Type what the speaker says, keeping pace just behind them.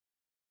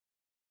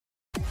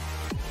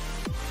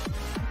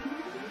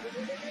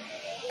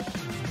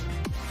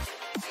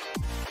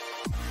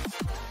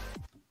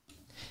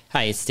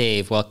Hi, it's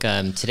Dave.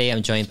 Welcome. Today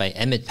I'm joined by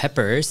Emmet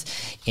Peppers,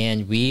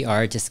 and we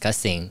are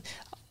discussing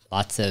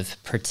lots of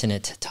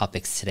pertinent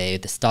topics today.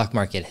 The stock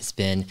market has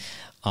been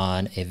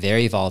on a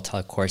very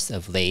volatile course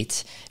of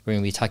late. We're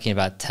going to be talking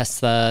about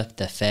Tesla,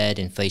 the Fed,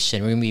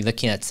 inflation. We're going to be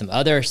looking at some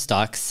other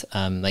stocks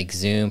like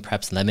Zoom,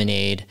 perhaps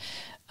Lemonade.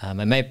 I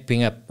might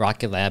bring up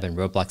Rocket Lab and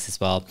Roblox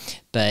as well.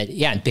 But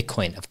yeah, and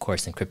Bitcoin, of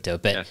course, and crypto.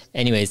 But Yes.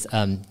 anyways,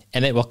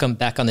 Emmet, welcome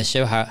back on the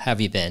show. How have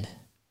you been?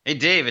 Hey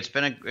Dave, it's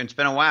been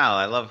a while.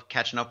 I love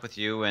catching up with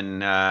you,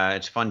 and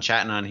it's fun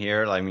chatting on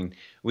here. I mean,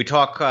 we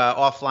talk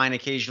offline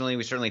occasionally.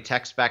 We certainly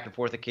text back and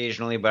forth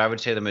occasionally, but I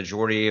would say the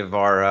majority of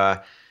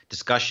our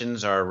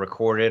discussions are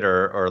recorded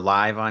or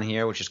live on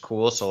here, which is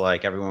cool. So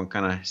like everyone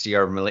kind of see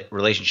our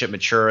relationship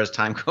mature as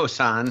time goes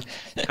on.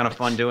 It's kind of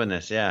fun doing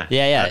this. Yeah.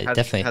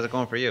 Definitely. How's it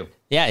going for you?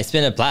 Yeah, it's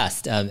been a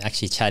blast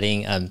actually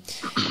chatting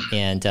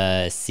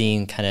and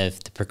seeing kind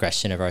of the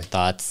progression of our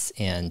thoughts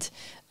and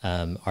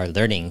our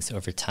learnings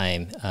over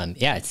time.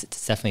 It's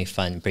definitely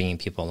fun bringing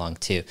people along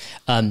too.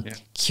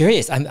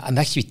 Curious, I'm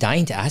actually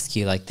dying to ask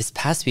you, like this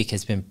past week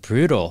has been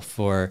brutal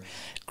for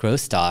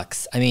growth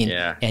stocks. I mean,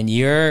 and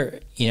you're,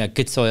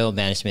 good soil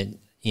management,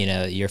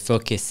 your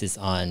focus is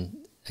on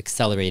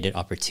accelerated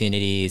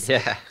opportunities.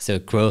 Yeah. So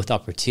growth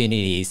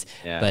opportunities,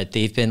 but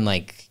they've been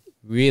like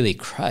really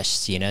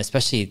crushed,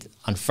 especially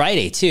on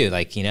Friday too,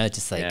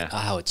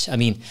 ouch. I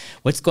mean,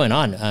 what's going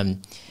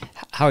on?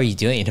 How are you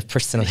doing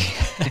personally?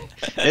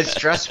 It's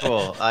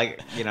stressful.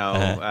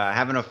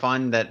 Having a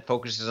fund that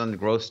focuses on the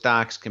growth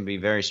stocks can be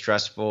very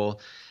stressful.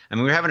 I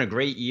mean, we're having a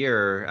great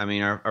year. I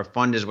mean, our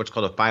fund is what's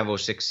called a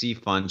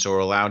 506c fund, so we're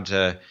allowed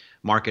to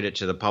market it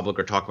to the public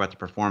or talk about the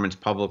performance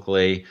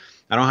publicly.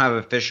 I don't have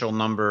official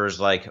numbers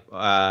like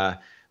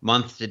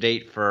month to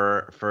date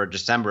for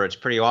December. It's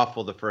pretty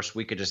awful the first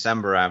week of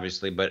December,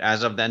 obviously. But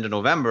as of the end of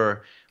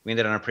November, we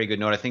ended on a pretty good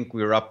note. I think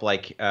we were up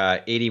like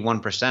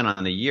 81%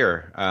 on the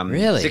year.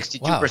 Really?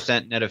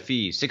 62% net of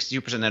fees.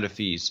 62% net of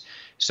fees.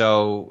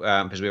 So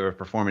because we have a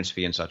performance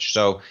fee and such.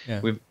 So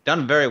we've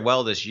done very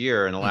well this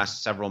year in the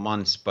last several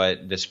months.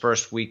 But this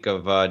first week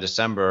of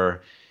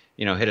December,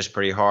 hit us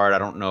pretty hard. I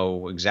don't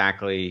know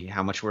exactly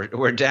how much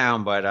we're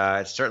down, but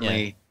it's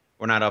certainly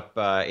we're not up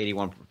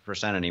 81%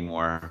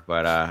 anymore.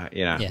 But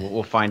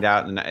we'll find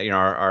out. And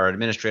our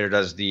administrator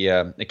does the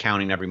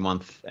accounting every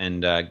month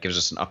and gives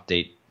us an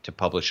update to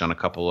publish on a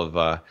couple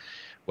of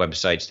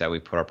websites that we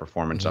put our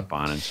performance up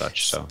on and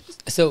such. So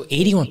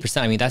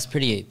 81%. I mean, that's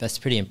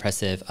pretty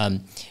impressive.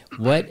 Can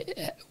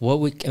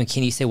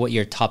you say what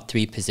your top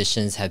three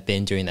positions have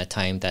been during that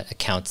time that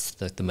accounts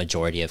the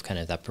majority of kind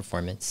of that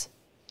performance?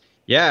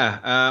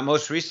 Yeah,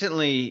 most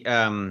recently,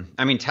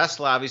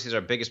 Tesla obviously is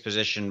our biggest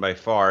position by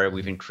far.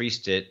 We've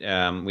increased it.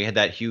 We had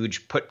that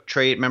huge put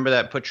trade. Remember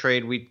that put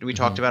trade we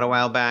talked about a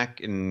while back?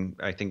 In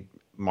I think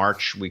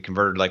March, we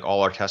converted like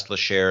all our Tesla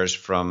shares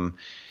from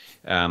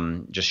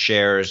just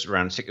shares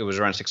around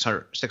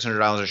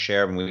 $600 a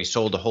share, and we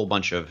sold a whole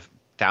bunch of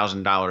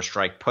 $1,000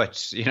 strike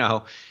puts.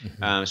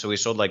 So we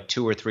sold like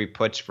 2 or 3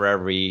 puts for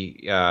every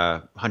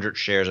 100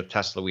 shares of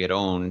Tesla we had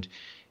owned.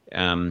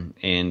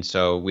 And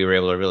so we were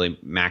able to really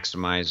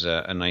maximize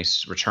a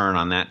nice return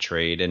on that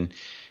trade. And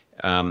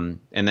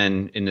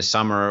then in the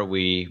summer,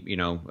 we,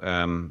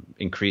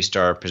 increased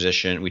our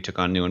position. We took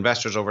on new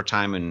investors over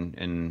time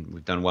and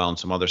we've done well in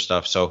some other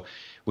stuff. So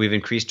we've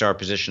increased our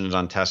positions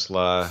on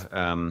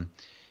Tesla.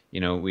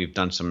 We've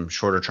done some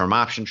shorter term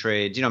option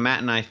trades. Matt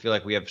and I feel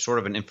like we have sort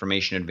of an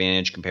information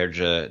advantage compared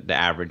to the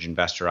average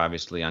investor,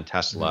 obviously, on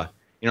Tesla.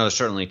 There's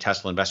certainly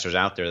Tesla investors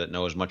out there that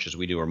know as much as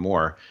we do or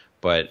more.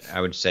 But I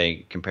would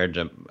say compared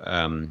to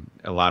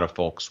a lot of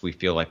folks, we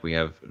feel like we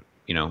have,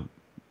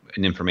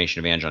 an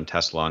information advantage on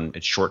Tesla on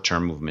its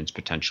short-term movements,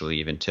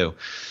 potentially even too.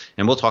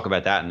 And we'll talk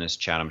about that in this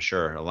chat, I'm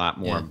sure, a lot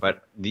more. Yeah.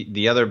 But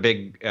the other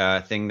big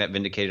thing that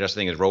vindicated us, I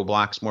think, is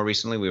Roblox more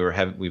recently.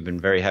 We've been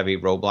very heavy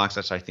Roblox.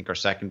 That's, I think, our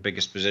second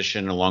biggest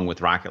position, along with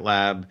Rocket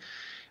Lab.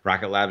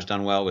 Rocket Lab's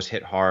done well. It was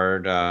hit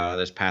hard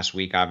this past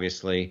week,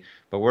 obviously.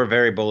 But we're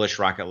very bullish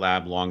Rocket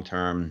Lab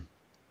long-term.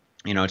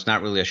 It's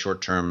not really a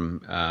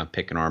short-term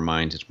pick in our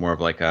minds. It's more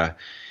of like a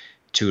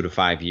 2 to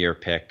 5 year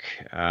pick.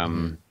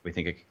 We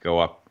think it could go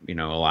up, a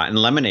lot. And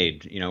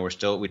Lemonade,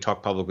 we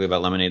talk publicly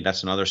about Lemonade.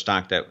 That's another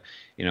stock that,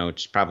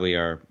 it's probably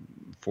our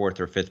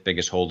 4th or 5th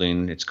biggest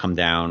holding. It's come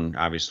down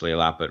obviously a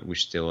lot, but we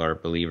still are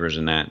believers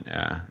in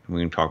that. We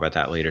can talk about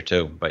that later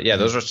too. But yeah,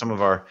 those are some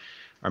of our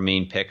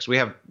main picks. We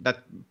have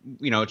that,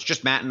 it's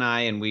just Matt and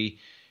I, and we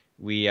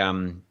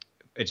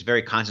it's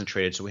very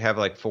concentrated. So we have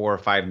like 4 or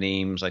 5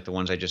 names, like the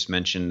ones I just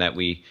mentioned, that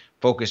we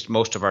focused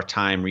most of our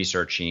time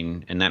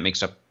researching, and that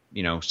makes up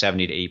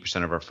 70 to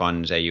 80% of our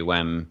funds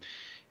AUM.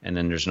 And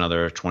then there's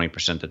another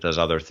 20% that does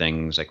other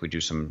things, like we do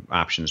some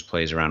options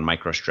plays around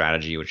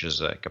MicroStrategy, which is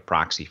like a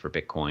proxy for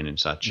Bitcoin and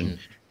such. And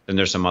then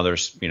there's some other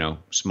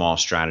small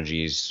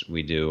strategies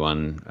we do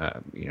on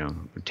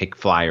take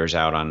flyers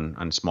out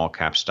on small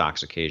cap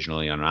stocks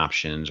occasionally on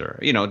options, or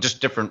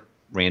just different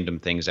random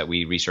things that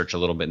we research a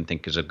little bit and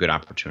think is a good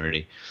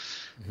opportunity.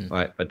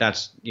 But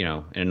that's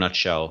in a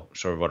nutshell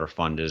sort of what our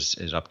fund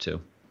is up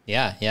to.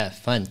 Yeah, yeah,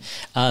 fun.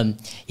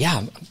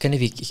 Yeah, it's gonna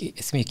be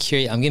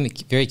curious. I'm gonna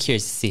be very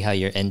curious to see how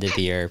your end of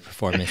the year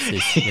performance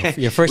is.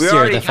 Your first We're year of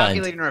already the fund.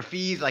 calculating our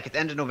fees. Like at the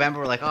end of November,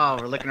 we're like, oh,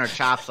 we're licking our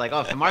chops. Like,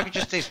 oh, if the market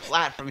just stays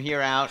flat from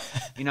here out,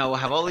 we'll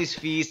have all these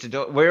fees to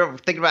do. We're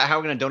thinking about how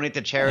we're going to donate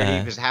to charity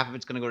because half of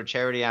it's going to go to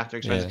charity after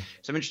expenses. Yeah,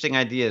 Some interesting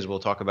ideas. We'll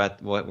talk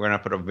about. We're going to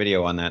put a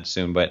video on that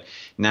soon. But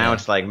now yeah,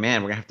 it's like,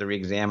 man, we're going to have to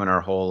re-examine our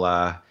whole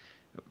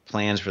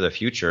plans for the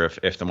future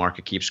if the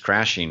market keeps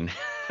crashing.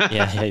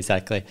 yeah, yeah,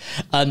 exactly.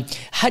 I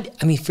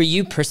mean, for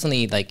you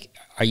personally, like,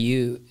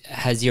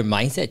 has your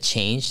mindset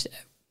changed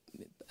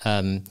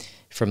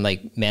from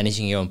like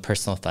managing your own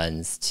personal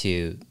funds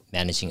to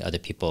managing other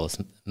people's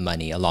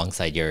money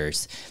alongside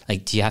yours?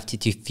 Like, do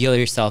you feel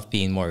yourself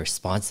being more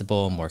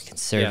responsible, more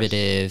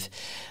conservative,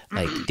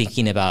 like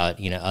thinking about,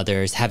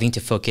 others, having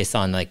to focus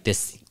on like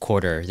this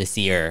quarter, this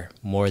year,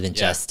 more than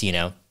just,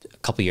 a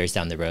couple years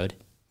down the road?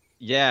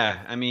 Yeah,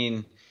 I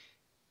mean,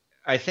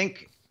 I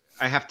think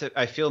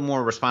I feel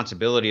more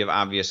responsibility of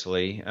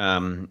obviously,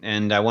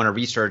 and I want to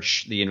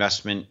research the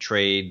investment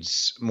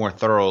trades more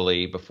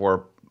thoroughly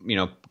before,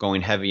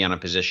 going heavy on a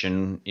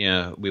position.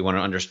 We want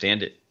to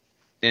understand it.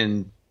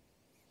 And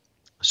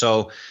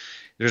so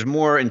there's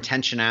more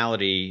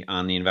intentionality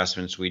on the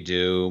investments we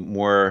do,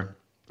 more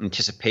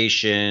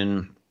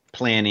anticipation,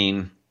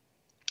 planning.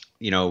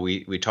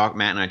 We talk,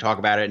 Matt and I talk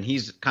about it, and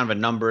he's kind of a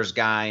numbers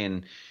guy,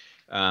 and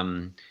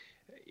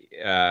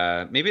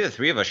maybe the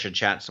three of us should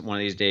chat one of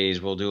these days.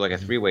 We'll do like a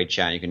three-way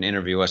chat. You can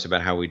interview us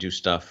about how we do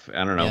stuff.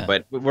 I don't know, Yeah.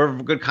 but we're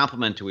a good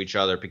complement to each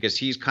other because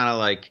he's kind of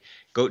like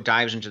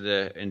dives into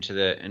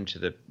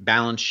the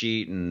balance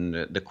sheet and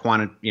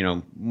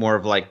the more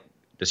of like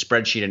the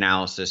spreadsheet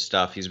analysis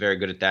stuff. He's very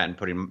good at that and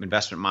putting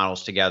investment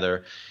models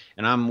together.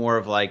 And I'm more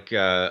of like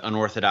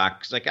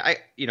unorthodox. Like I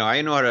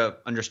know how to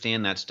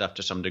understand that stuff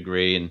to some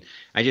degree, and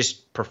I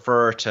just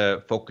prefer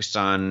to focus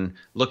on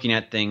looking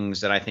at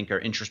things that I think are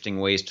interesting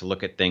ways to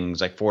look at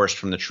things, like forest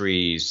from the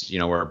trees,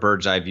 or a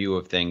bird's eye view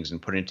of things,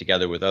 and putting it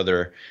together with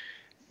other,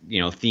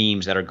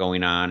 themes that are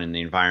going on in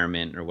the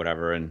environment or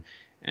whatever.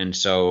 And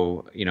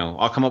so,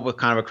 I'll come up with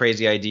kind of a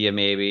crazy idea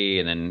maybe,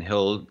 and then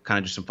he'll kind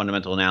of do some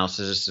fundamental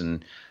analysis,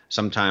 and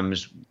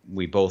sometimes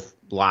we both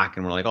lock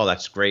and we're like, oh,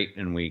 that's great.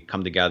 And we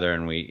come together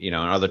and and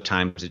other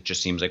times it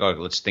just seems like, oh,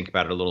 let's think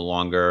about it a little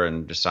longer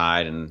and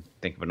decide and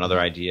think of another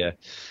idea.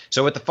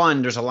 So with the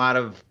fund, there's a lot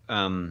of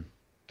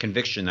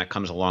conviction that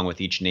comes along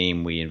with each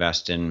name we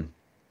invest in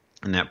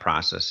that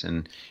process.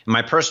 And in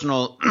my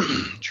personal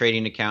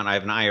trading account, I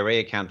have an IRA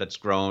account that's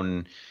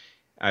grown.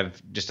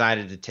 I've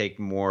decided to take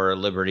more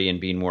liberty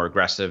and being more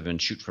aggressive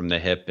and shoot from the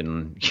hip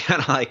and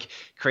kind of like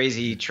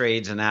crazy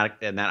trades in that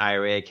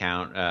IRA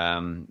account,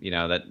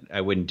 that I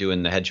wouldn't do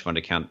in the hedge fund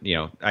account.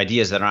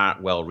 Ideas that are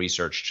not well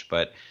researched,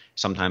 but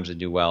sometimes they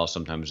do well,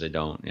 sometimes they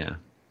don't. Yeah.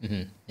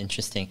 Mm-hmm.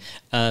 Interesting.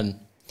 I'm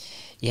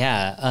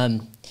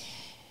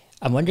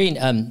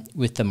wondering,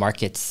 with the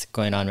markets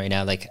going on right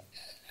now, like,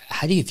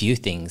 how do you view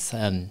things?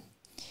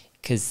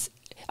 Because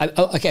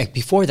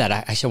before that,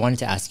 I actually wanted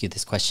to ask you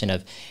this question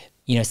of,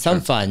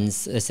 some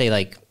funds, let's say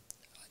like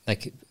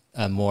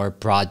more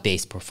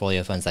broad-based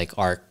portfolio funds like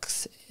ARK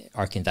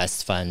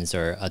Invest funds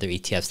or other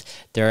ETFs,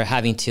 they're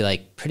having to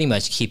like pretty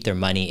much keep their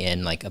money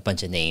in like a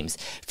bunch of names.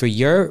 For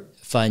your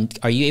fund,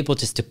 are you able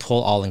just to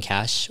pull all in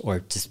cash or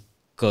just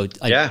go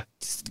we have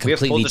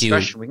full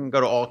discretion. We can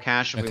go to all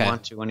cash if we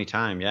want to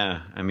anytime.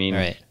 Yeah. I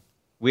mean,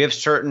 we have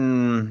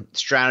certain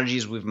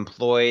strategies we've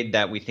employed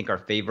that we think are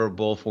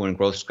favorable for when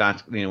growth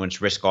stocks, when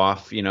it's risk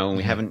off,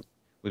 and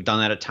we've done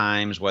that at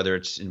times, whether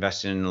it's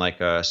investing in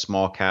like a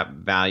small cap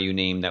value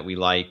name that we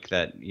like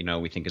that,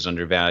 we think is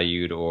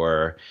undervalued,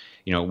 or,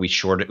 we've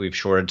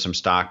shorted some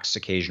stocks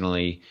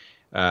occasionally,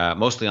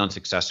 mostly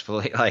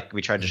unsuccessfully. Like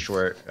we tried to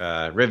short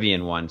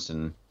Rivian once,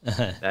 and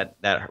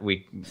that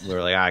we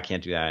were like, I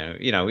can't do that.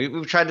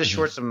 We've tried to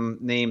short some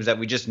names that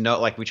we just know,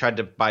 like we tried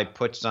to buy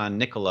puts on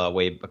Nikola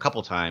a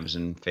couple times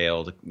and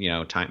failed,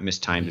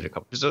 mistimed it a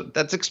couple. So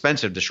that's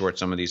expensive to short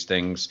some of these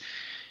things.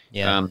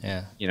 So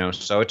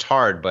it's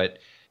hard, but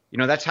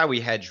that's how we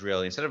hedge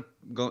really. Instead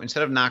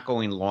of not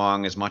going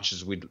long as much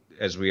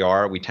as we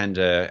are, we tend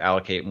to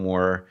allocate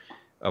more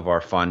of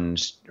our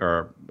funds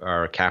or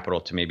our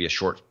capital to maybe a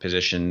short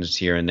positions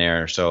here and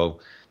there. So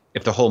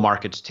if the whole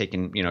market's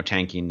tanking,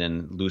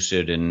 then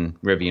Lucid and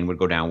Rivian would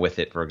go down with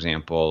it, for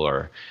example,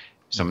 or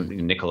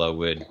Nikola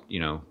would,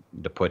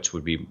 the puts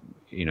would be,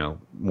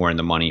 more in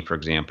the money, for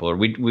example. Or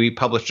we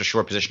published a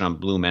short position on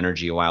Bloom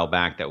Energy a while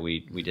back that we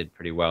did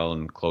pretty well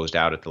and closed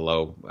out at the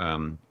low,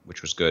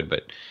 which was good.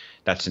 But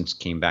that since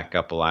came back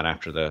up a lot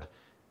after the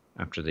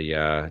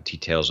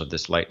details of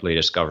this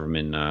latest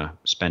government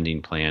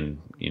spending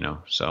plan.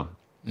 So.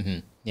 Mm-hmm.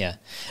 Yeah.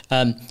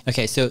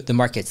 Okay. So the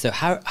market. So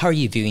how are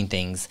you viewing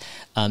things?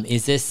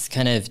 Is this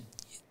kind of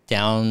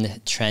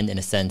downtrend in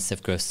a sense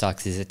of growth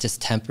stocks? Is it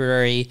just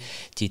temporary?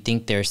 Do you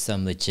think there's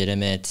some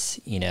legitimate,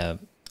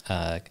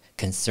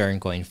 concern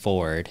going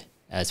forward,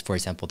 as for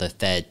example, the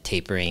Fed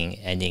tapering,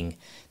 ending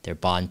their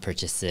bond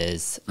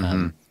purchases,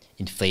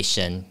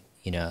 inflation,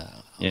 on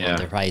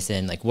the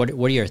horizon? Like, what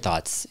are your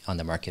thoughts on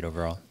the market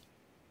overall?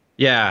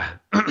 Yeah.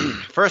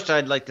 First,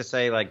 I'd like to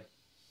say, like,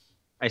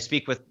 I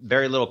speak with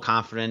very little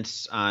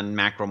confidence on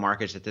macro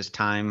markets at this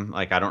time.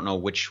 Like, I don't know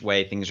which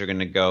way things are going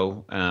to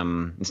go.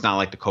 It's not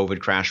like the COVID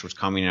crash was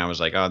coming and I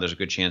was like, oh, there's a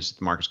good chance that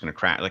the market's going to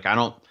crash. Like, I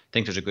don't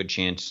think there's a good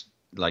chance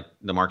like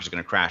the market's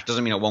going to crash.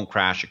 Doesn't mean it won't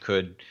crash. It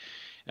could.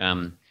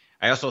 Um,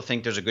 I also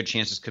think there's a good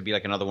chance this could be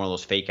like another one of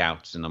those fake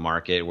outs in the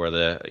market where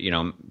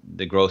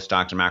the growth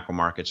stocks and macro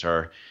markets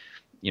are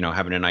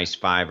having a nice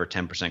 5 or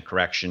 10%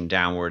 correction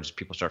downwards,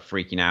 people start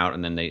freaking out,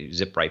 and then they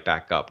zip right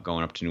back up,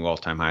 going up to new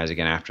all-time highs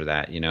again after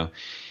that.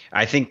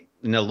 I think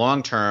in the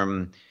long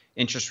term,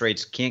 interest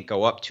rates can't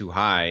go up too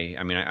high.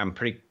 I mean,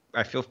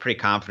 I feel pretty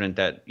confident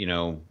that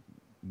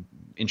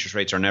interest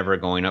rates are never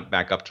going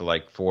back up to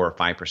like 4 or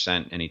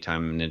 5%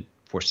 anytime in the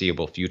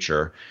foreseeable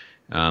future.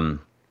 And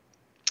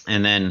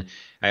then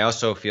I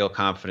also feel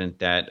confident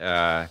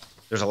that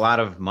there's a lot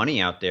of money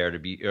out there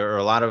or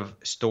a lot of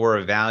store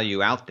of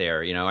value out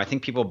there. I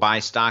think people buy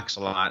stocks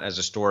a lot as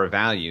a store of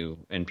value,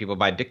 and people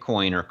buy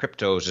Bitcoin or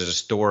cryptos as a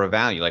store of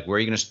value. Like, where are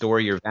you going to store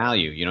your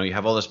value? You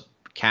have all this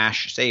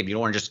cash saved. You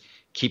don't want to just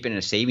keep it in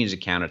a savings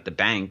account at the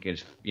bank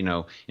if,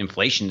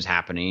 inflation's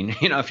happening,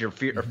 if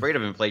you're afraid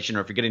of inflation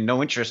or if you're getting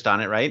no interest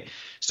on it, right?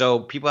 So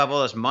people have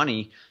all this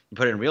money, you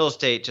put it in real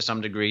estate to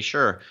some degree,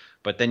 sure,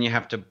 but then you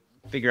have to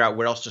figure out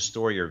where else to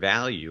store your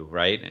value,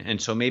 right?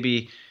 And so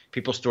maybe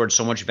people stored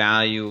so much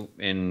value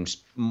in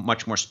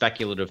much more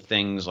speculative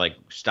things like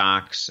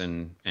stocks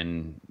and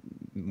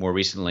more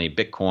recently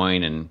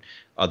Bitcoin and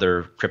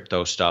other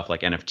crypto stuff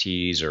like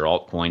NFTs or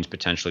altcoins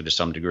potentially to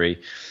some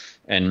degree.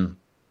 And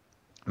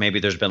maybe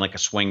there's been like a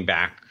swing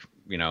back,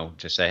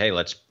 to say, hey,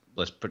 let's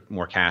put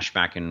more cash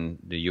back in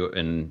the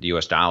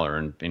US dollar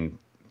and in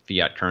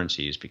fiat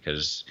currencies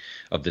because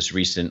of this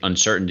recent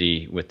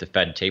uncertainty with the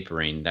Fed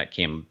tapering that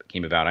came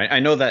about. I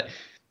know that,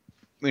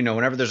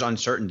 whenever there's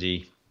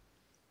uncertainty,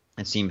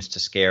 it seems to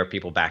scare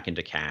people back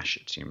into cash,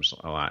 it seems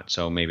a lot.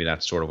 So maybe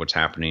that's sort of what's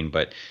happening,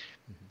 but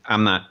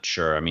I'm not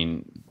sure. I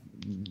mean,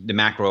 the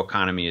macro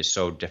economy is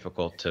so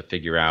difficult to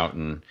figure out.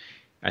 And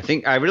I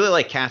think I really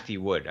like Cathie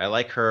Wood. I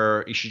like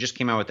her. She just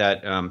came out with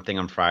that thing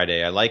on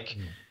Friday. I like,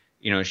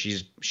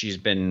 she's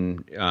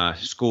been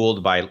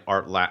schooled by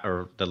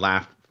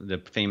the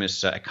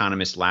famous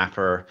economist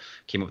Laffer,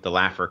 came up with the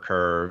Laffer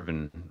curve,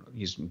 and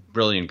he's a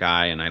brilliant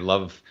guy. And I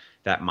love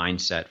that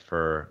mindset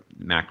for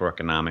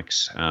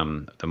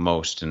macroeconomics the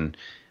most. And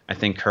I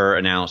think her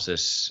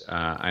analysis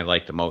I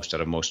like the most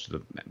out of most of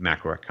the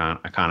macro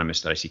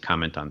economists that I see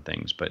comment on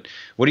things. But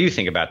what do you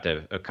think about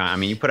the economy? I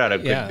mean, you put out a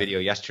good video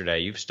yesterday.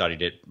 You've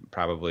studied it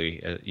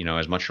probably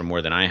as much or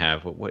more than I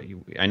have.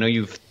 I know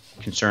you've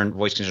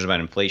voiced concerns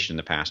about inflation in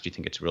the past. Do you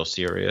think it's real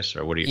serious,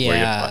 or what are your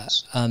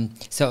thoughts?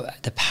 So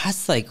the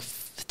past like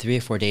 3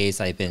 or 4 days,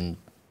 I've been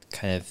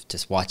kind of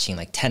just watching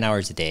like 10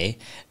 hours a day,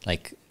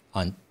 like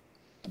on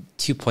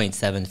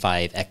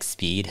 2.75x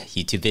speed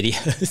YouTube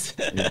videos.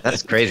 Yeah,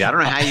 that's crazy. I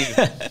don't know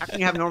how can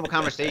you have normal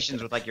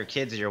conversations with like your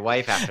kids or your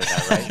wife after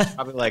that, right?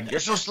 Probably like, you're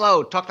so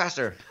slow, talk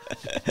faster.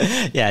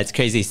 Yeah, it's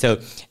crazy. So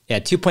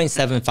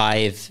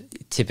 2.75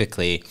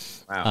 typically.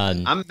 Wow.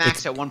 I'm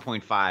max at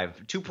 1.5.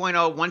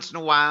 2.0 once in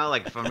a while,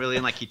 like if I'm really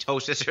in like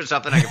ketosis or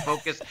something, I can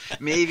focus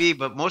maybe,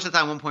 but most of the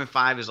time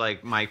 1.5 is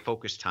like my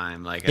focus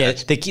time. Like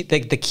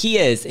the key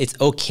is it's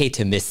okay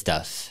to miss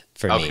stuff.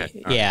 For me.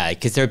 Yeah,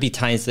 because there'd be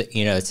times that,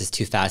 it's just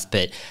too fast,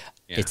 but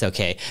it's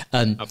okay.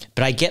 But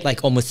I get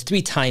like almost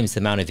 3 times the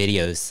amount of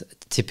videos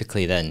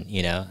typically than,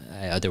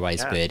 I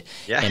otherwise would.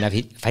 Yeah. And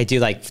if I do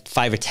like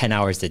 5 or 10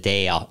 hours a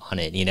day on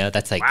it,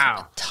 that's like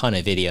a ton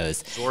of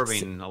videos.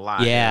 Absorbing a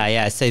lot.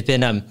 Yeah. So I've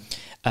been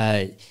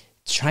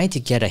trying to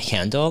get a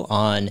handle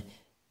on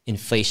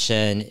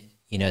inflation,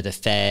 the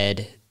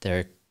Fed,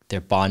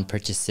 their bond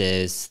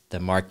purchases,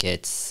 the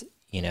markets,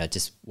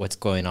 just what's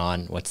going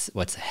on, what's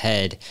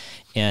ahead.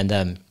 And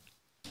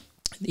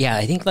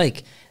I think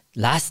like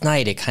last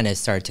night it kind of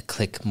started to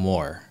click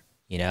more,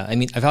 I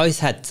mean, I've always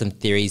had some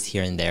theories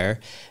here and there,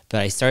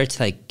 but I started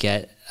to like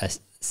get a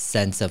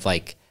sense of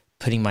like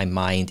putting my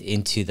mind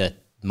into the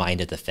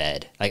mind of the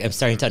Fed. Like I'm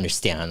starting to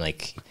understand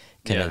like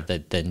kind of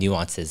the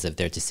nuances of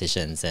their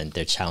decisions and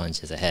their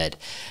challenges ahead.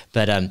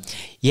 But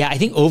I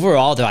think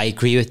overall though, I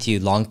agree with you.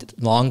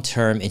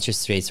 Long-term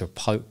interest rates will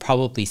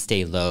probably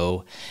stay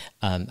low.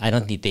 I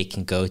don't think they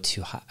can go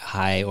too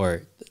high,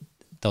 or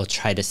they'll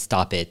try to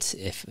stop it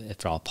if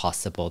at all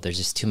possible. There's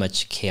just too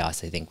much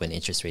chaos, I think, when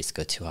interest rates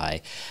go too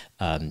high.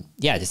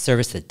 To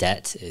service the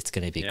debt, it's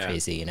going to be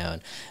crazy,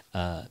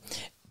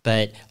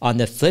 But on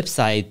the flip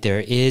side,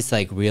 there is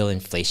like real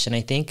inflation,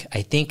 I think.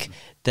 I think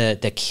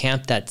the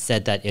camp that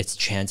said that it's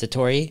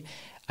transitory,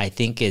 I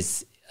think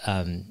is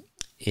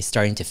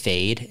starting to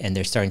fade, and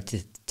they're starting to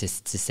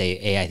say,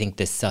 hey, I think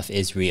this stuff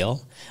is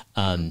real.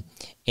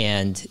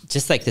 And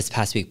just like this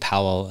past week,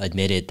 Powell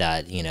admitted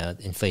that,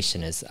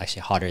 inflation is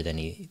actually hotter than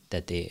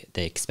they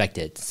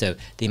expected. So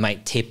they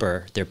might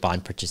taper their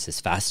bond purchases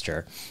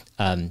faster.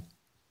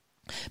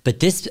 But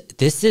this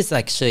is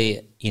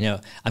actually,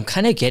 I'm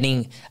kind of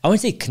getting, I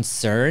wouldn't say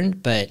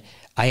concerned, but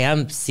I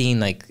am seeing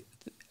like,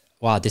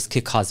 wow, this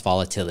could cause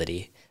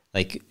volatility.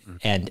 like,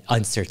 and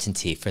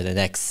uncertainty for the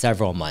next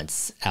several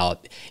months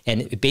out.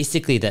 And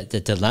basically the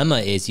dilemma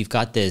is you've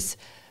got this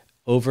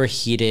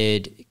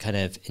overheated kind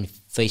of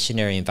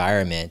inflationary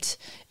environment,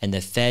 and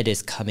the Fed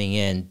is coming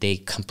in, they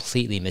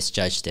completely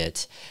misjudged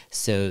it.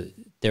 So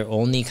their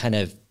only kind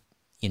of,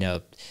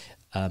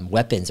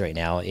 weapons right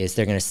now is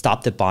they're going to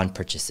stop the bond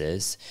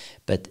purchases,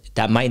 but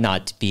that might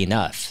not be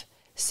enough.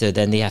 So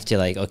then they have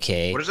to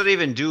okay. What does it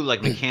even do,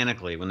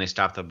 mechanically, when they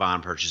stop the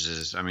bond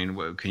purchases? I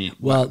mean, can you?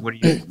 Well, what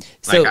do you?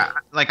 So,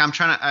 I'm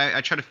trying to.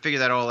 I try to figure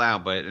that all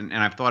out, but and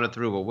I've thought it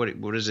through. But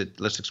what is it?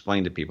 Let's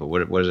explain to people.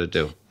 What does it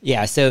do?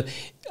 Yeah. So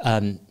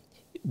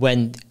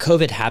when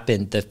COVID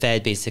happened, the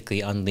Fed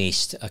basically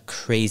unleashed a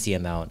crazy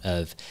amount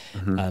of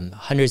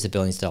hundreds of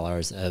billions of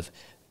dollars of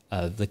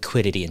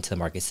liquidity into the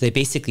market. So they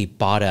basically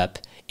bought up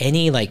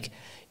any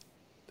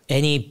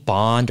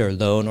bond or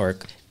loan or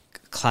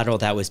collateral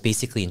that was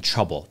basically in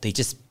trouble. They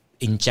just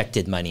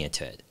injected money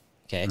into it.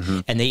 Okay.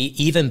 And they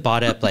even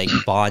bought up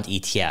bond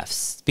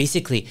ETFs,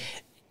 basically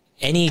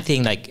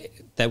anything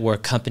that where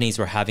companies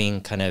were having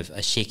kind of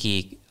a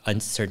shaky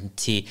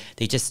uncertainty.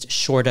 They just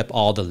shored up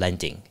all the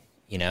lending,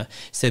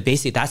 So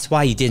basically that's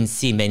why you didn't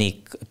see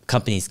many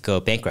companies go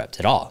bankrupt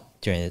at all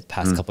during the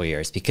past couple of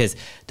years, because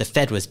the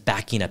Fed was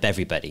backing up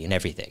everybody and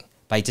everything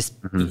by just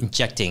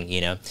injecting,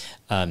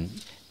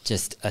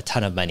 just a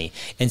ton of money.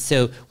 And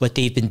so what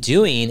they've been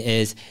doing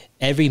is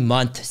every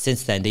month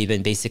since then, they've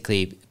been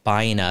basically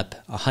buying up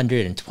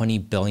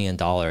 $120 billion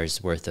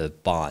worth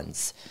of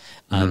bonds.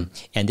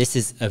 And this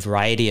is a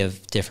variety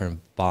of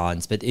different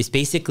bonds, but it's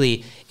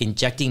basically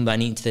injecting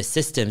money into the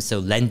system. So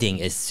lending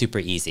is super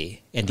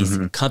easy. And these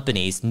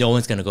companies, no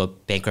one's going to go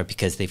bankrupt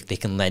because they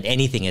can lend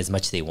anything as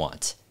much as they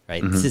want,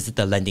 right? This is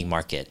the lending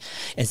market.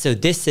 And so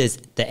this is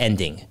the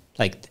ending.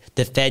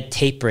 The Fed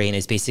tapering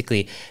is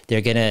basically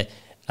they're going to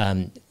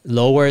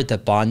lower the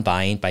bond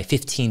buying by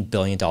 $15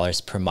 billion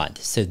per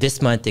month. So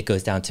this month it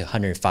goes down to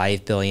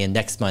 $105 billion,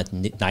 next month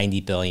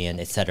 $90 billion,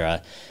 et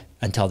cetera,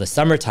 until the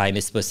summertime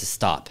is supposed to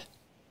stop.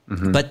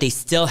 But they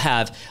still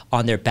have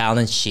on their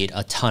balance sheet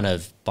a ton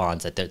of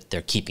bonds that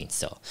they're keeping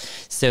still.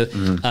 So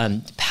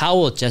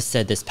Powell just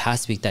said this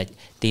past week that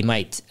they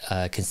might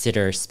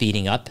consider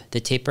speeding up the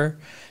taper.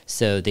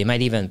 So they might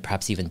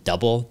perhaps even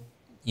double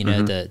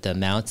the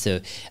amount.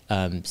 So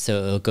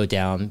it'll go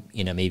down,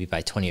 maybe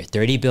by 20 or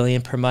 30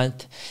 billion per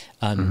month.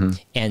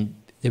 And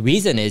the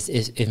reason is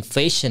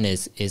inflation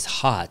is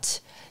hot,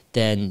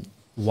 then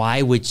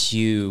why would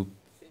you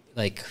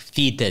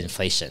feed the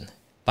inflation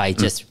by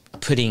just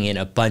putting in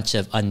a bunch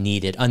of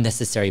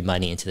unnecessary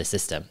money into the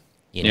system,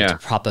 to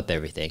prop up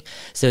everything?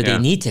 So they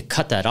need to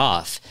cut that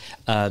off.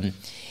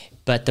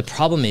 But the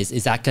problem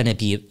is that going to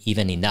be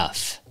even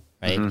enough?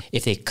 Right?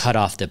 If they cut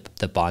off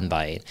the bond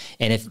buying.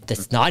 And if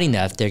that's not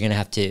enough, they're going to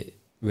have to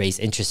raise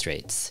interest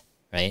rates,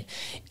 right?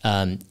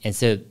 And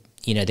so,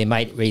 they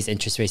might raise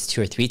interest rates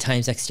 2 or 3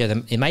 times next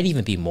year. It might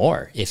even be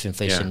more if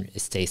inflation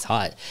stays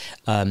hot.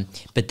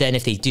 But then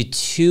if they do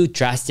too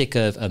drastic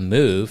of a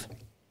move,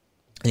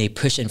 and they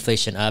push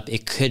inflation up,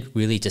 it could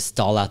really just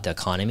stall out the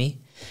economy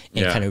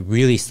and kind of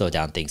really slow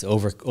down things,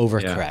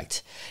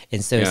 overcorrect.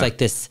 And so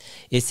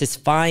it's this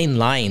fine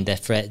line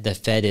that the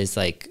Fed is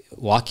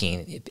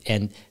walking.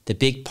 And the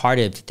big part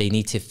of they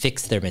need to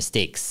fix their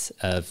mistakes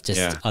of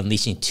just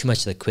unleashing too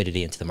much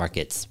liquidity into the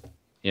markets.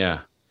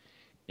 Yeah.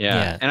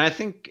 And I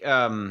think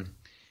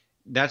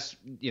that's,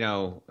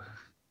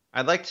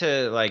 I'd like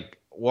to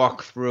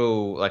walk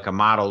through a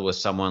model with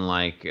someone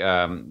I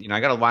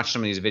got to watch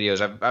some of these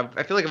videos.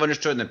 I feel like I've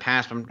understood in the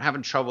past, but I'm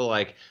having trouble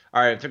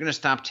all right, if they're going to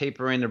stop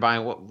tapering, they're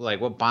buying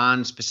what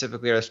bonds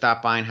specifically are they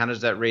stop buying? How does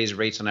that raise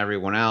rates on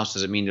everyone else?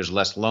 Does it mean there's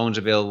less loans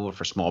available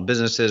for small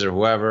businesses or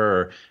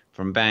whoever, or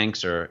from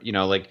banks, or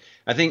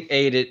I think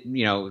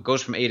it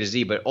goes from A to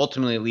Z, but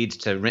ultimately it leads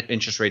to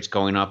interest rates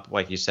going up,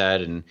 like you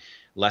said, and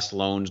less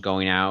loans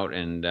going out.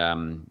 And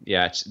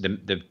it's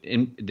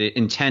the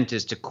intent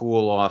is to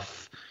cool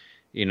off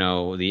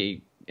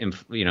the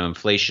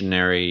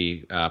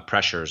inflationary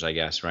pressures, I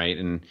guess, right?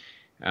 And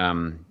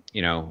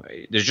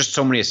there's just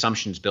so many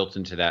assumptions built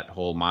into that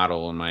whole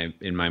model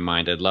in my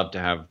mind. I'd love to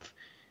have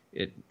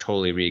it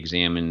totally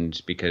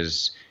re-examined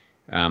because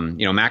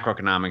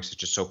macroeconomics is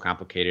just so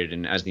complicated,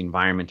 and as the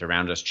environment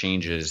around us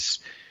changes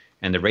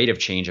and the rate of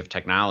change of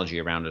technology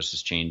around us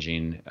is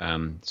changing,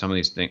 some of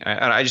these things,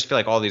 I just feel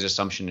like all these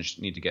assumptions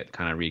need to get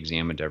kind of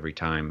re-examined every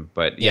time.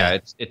 But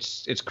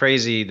it's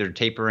crazy. They're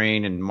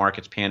tapering and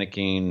markets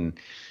panicking,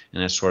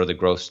 and that's sort of the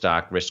growth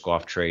stock risk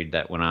off trade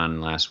that went on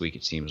last week,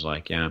 it seems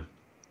like.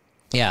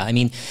 Yeah, I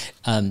mean,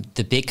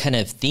 the big kind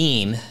of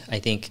theme, I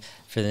think,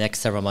 for the next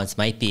several months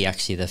might be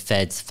actually the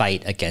Fed's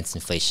fight against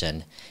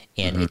inflation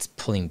and its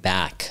pulling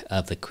back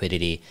of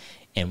liquidity,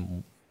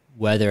 and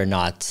whether or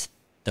not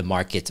the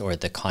markets or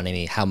the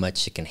economy, how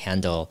much it can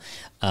handle.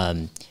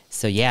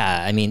 So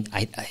yeah, I mean,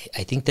 I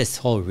think this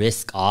whole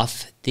risk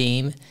off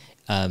theme,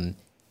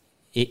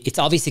 it's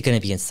obviously going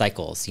to be in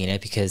cycles,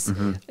 because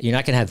you're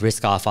not going to have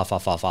risk off,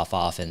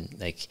 and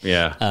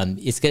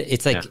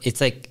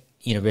it's like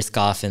risk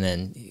off and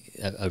then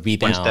a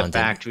rebound. One step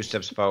back, two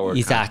steps forward.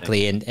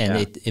 Exactly. And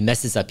it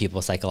messes up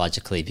people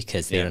psychologically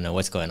because they don't know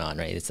what's going on,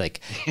 right? It's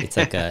like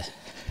a,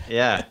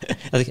 yeah,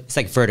 it's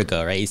like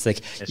vertigo, right? It's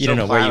like, you don't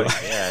know where you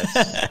are. Yeah.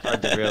 It's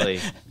hard to really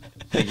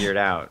figure it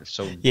out. It's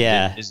so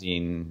busy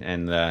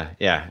and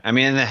I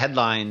mean, in the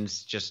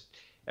headlines, just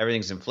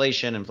everything's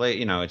inflation,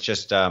 it's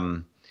just,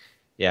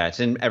 it's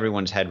in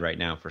everyone's head right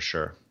now for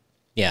sure.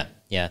 Yeah.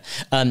 Yeah.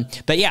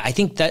 But yeah, I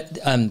think that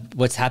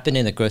what's happened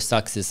in the growth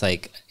stocks is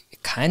like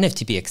kind of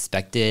to be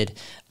expected.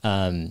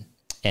 And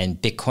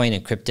Bitcoin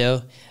and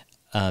crypto,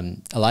 a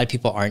lot of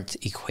people aren't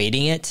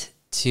equating it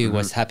to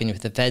what's happening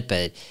with the Fed,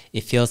 but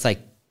it feels like,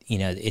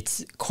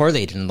 it's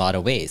correlated in a lot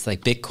of ways.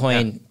 Like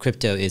Bitcoin,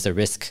 crypto is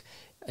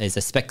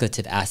a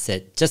speculative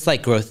asset, just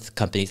like growth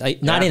companies,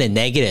 not in a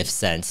negative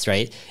sense,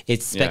 right?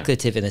 It's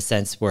speculative in the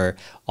sense where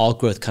all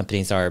growth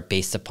companies are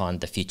based upon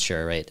the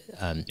future, right?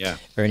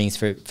 Earnings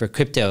for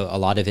crypto, a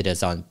lot of it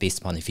is based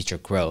upon the future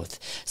growth.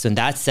 So in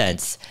that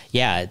sense,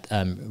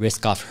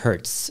 risk off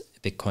hurts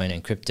Bitcoin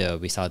and crypto.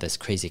 We saw this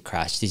crazy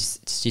crash. Did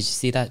you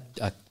see that?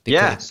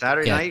 Bitcoin,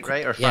 Saturday night,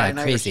 right? Or Friday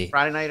night? Crazy.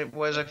 Friday night it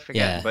was, I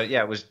forget. But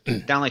it was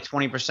down like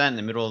 20% in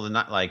the middle of the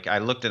night. Like I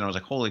looked at it and I was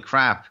like, holy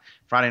crap.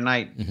 Friday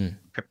night,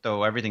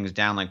 crypto, everything's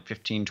down like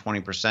 15,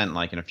 20%,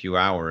 like in a few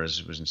hours.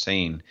 It was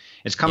insane.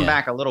 It's come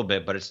back a little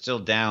bit, but it's still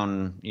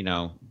down,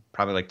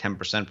 probably like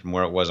 10% from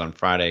where it was on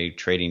Friday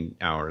trading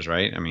hours,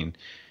 right? I mean,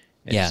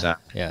 it's,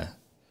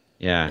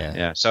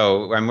 yeah.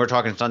 So when we're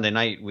talking Sunday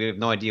night, we have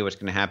no idea what's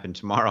going to happen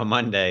tomorrow,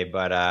 Monday,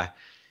 but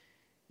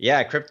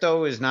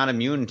crypto is not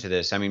immune to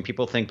this. I mean,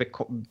 people think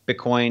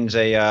Bitcoin's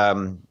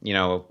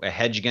a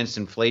hedge against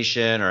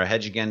inflation or a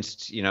hedge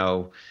against,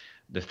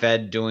 the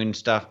Fed doing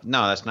stuff.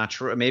 No, that's not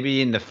true.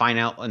 Maybe in the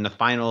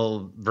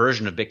final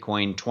version of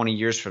Bitcoin 20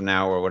 years from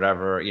now or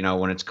whatever,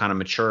 when it's kind of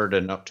matured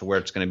and up to where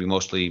it's going to be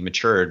mostly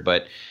matured.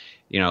 But,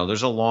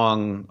 there's a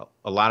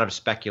lot of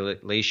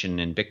speculation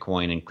in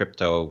Bitcoin and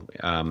crypto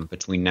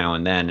between now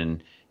and then,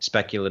 and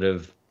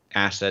speculative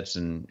assets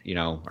and,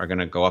 are going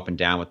to go up and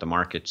down with the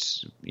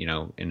markets,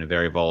 in a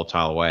very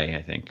volatile way,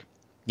 I think.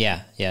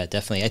 Yeah,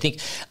 definitely. I think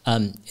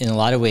in a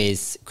lot of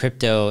ways,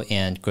 crypto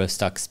and growth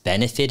stocks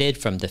benefited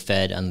from the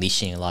Fed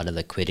unleashing a lot of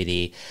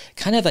liquidity.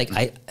 Kind of like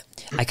I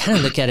kind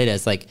of look at it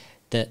as like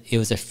it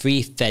was a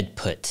free Fed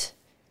put,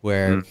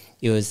 where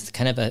it was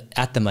kind of a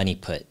at the money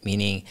put,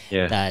 meaning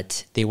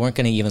that they weren't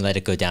going to even let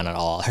it go down at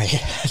all, right?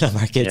 The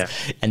markets,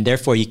 and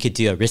therefore you could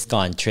do a risk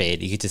on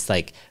trade. You could just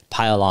like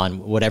pile on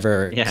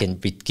whatever can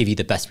give you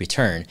the best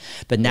return.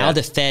 But now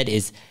the Fed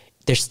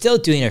they're still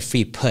doing a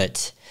free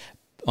put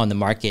on the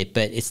market,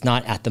 but it's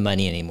not at the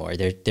money anymore.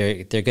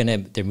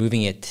 They're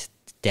moving it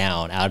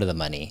down out of the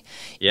money.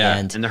 Yeah,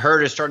 and the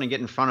herd is starting to get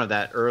in front of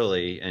that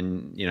early,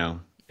 and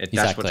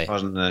that's what's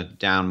causing the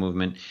down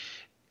movement.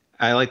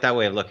 I like that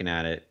way of looking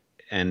at it.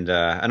 And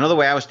another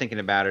way I was thinking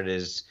about it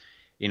is,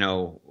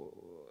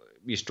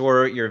 you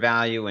store your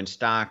value in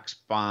stocks,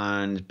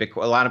 bonds,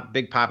 Bitcoin. A lot of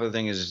big popular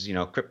thing is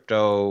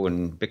crypto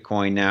and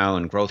Bitcoin now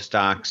and growth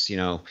stocks,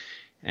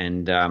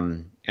 and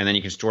then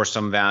you can store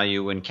some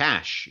value in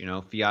cash,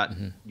 fiat,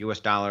 US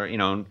dollar,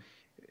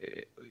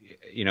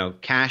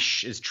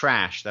 cash is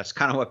trash. That's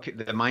kind of what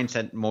the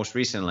mindset most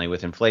recently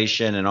with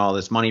inflation and all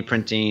this money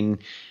printing.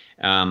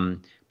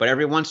 But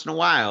every once in a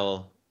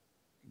while,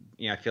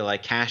 I feel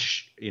like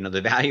cash,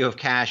 the value of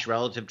cash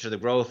relative to the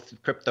growth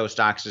of crypto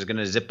stocks is going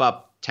to zip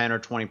up 10 or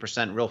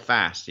 20% real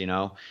fast,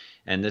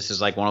 and this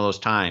is like one of those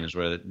times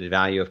where the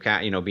value of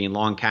cash, being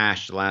long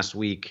cash the last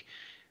week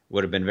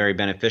would have been very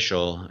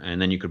beneficial,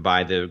 and then you could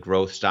buy the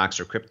growth stocks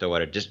or crypto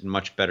at a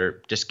much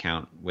better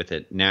discount with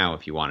it now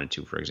if you wanted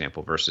to, for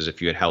example, versus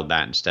if you had held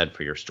that instead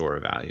for your store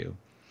of value.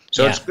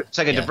 So it's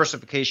like a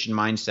diversification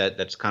mindset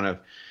that's kind of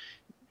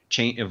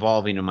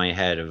evolving in my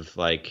head of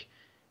like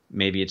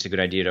maybe it's a good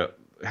idea to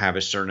have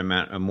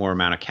a more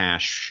amount of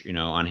cash,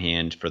 on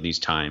hand for these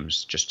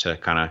times, just to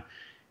kind of,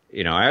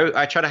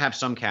 I try to have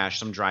some cash,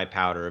 some dry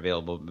powder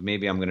available, but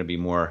maybe I'm going to be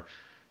more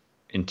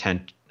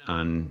intent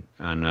on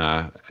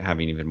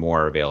having even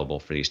more available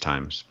for these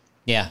times.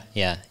 Yeah.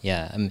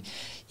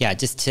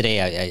 Just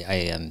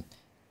today,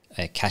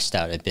 I cashed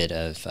out a bit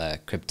of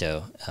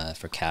crypto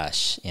for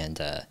cash, and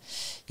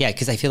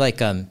because I feel like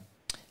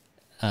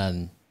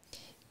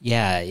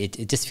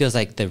it just feels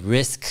like the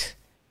risk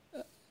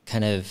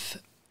kind of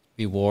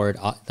reward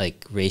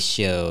like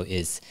ratio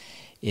is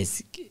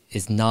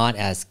not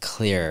as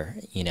clear,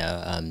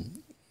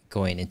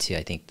 going into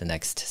I think the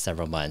next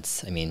several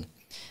months. I mean.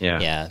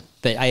 Yeah.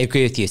 But I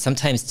agree with you.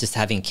 Sometimes just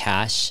having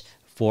cash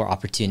for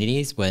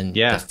opportunities when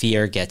the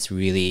fear gets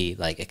really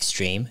like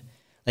extreme,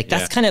 like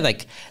that's kind of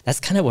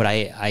what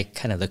I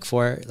kind of look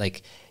for.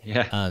 Like,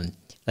 I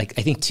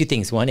think two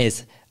things. One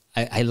is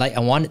I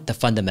want the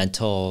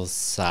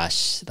fundamentals /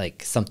 like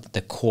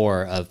the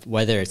core of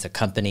whether it's a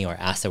company or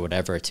asset or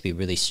whatever to be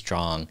really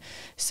strong.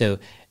 So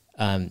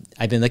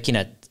I've been looking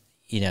at,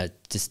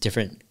 just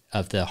different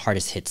of the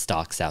hardest hit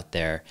stocks out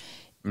there,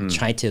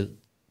 trying to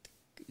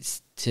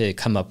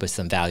come up with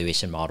some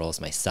valuation models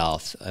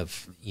myself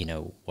of,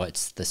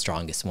 what's the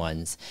strongest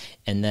ones.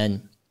 And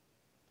then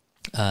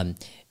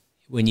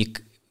when you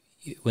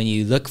when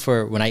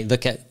I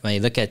look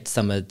at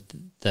some of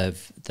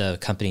the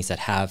companies that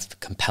have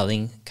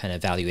compelling kind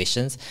of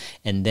valuations,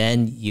 and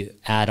then you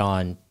add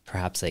on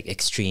perhaps like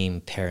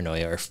extreme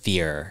paranoia or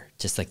fear,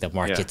 just like the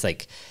market's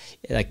like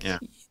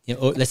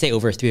let's say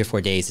over 3 or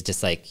 4 days, it's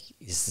just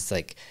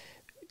like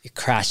it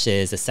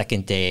crashes. The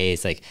second day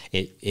is like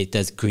it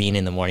does green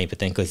in the morning, but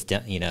then goes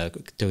down,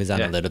 goes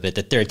down a little bit.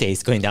 The third day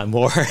is going down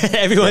more.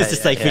 Everyone's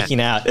just freaking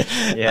out.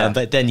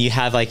 But then you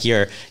have like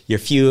your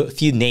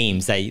few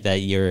names that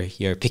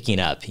you're picking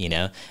up,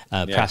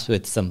 perhaps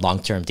with some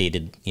long-term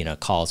dated,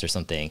 calls or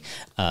something.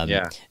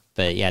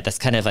 But yeah, that's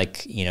kind of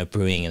like,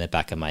 brewing in the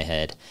back of my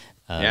head.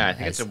 I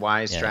think it's a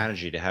wise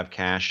strategy to have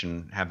cash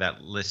and have that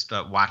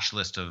watch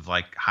list of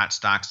like hot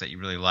stocks that you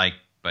really like,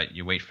 but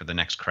you wait for the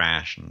next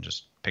crash and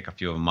just pick a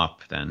few of them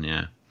up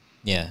then.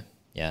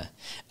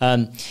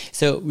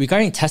 So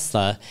regarding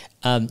Tesla,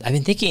 I've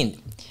been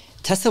thinking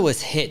Tesla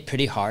was hit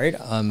pretty hard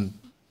on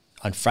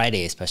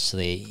Friday,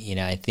 especially.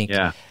 I think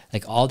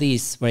like all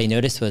these, what I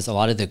noticed was a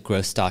lot of the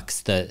growth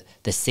stocks, the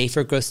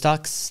safer growth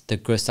stocks, the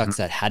growth stocks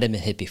that hadn't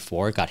been hit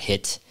before got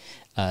hit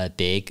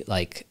big,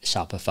 like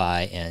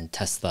Shopify and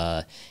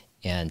Tesla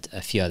and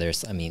a few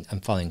others. I mean,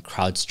 I'm following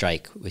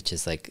CrowdStrike, which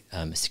is like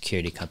a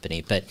security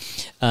company, but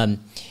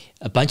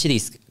a bunch of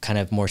these kind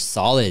of more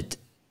solid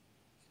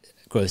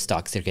growth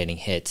stocks are getting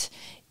hit.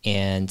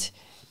 And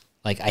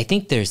like, I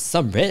think there's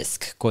some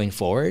risk going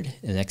forward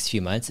in the next few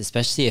months,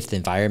 especially if the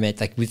environment,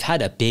 like we've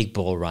had a big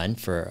bull run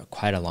for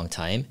quite a long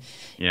time.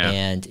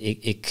 And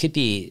it could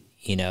be,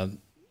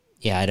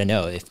 I don't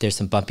know, if there's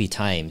some bumpy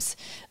times,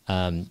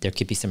 there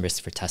could be some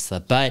risk for Tesla.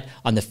 But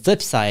on the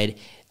flip side,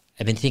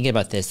 I've been thinking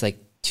about this,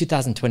 like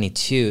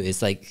 2022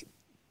 is like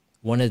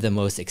one of the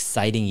most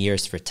exciting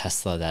years for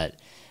Tesla that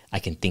I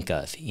can think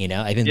of.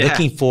 I've been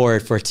looking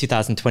forward for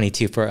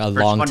 2022 for a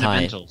long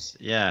time.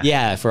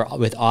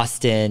 With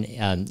Austin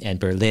and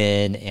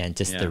Berlin and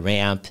just the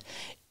ramp.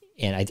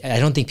 And I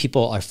don't think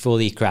people are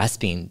fully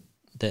grasping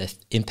the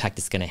impact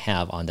it's going to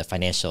have on the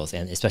financials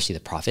and especially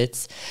the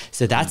profits.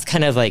 So that's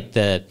kind of like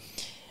the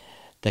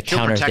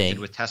counter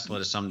thing with Tesla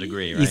to some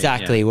degree, right?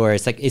 Exactly, where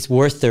it's like it's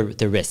worth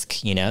the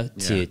risk,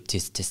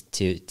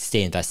 to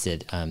stay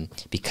invested,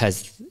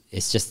 because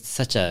it's just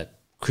such a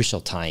crucial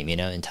time,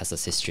 in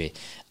Tesla's history.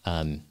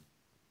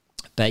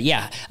 But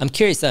yeah, I'm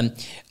curious.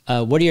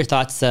 What are your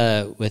thoughts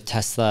with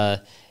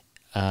Tesla,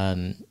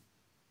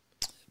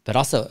 but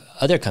also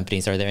other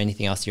companies? Are there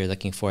anything else you're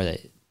looking for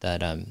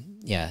that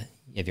you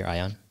have your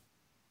eye on?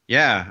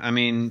 Yeah, I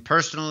mean,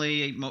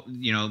 personally,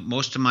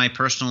 most of my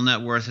personal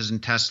net worth is in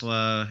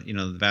Tesla.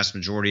 The vast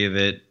majority of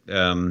it,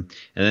 and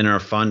then our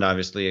fund,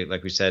 obviously,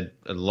 like we said,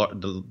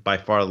 by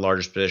far the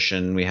largest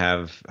position we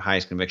have,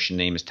 highest conviction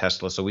name is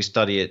Tesla. So we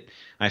study it.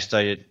 I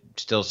study it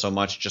still so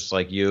much, just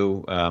like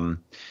you.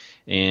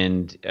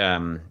 And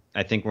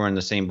I think we're in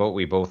the same boat.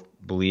 We both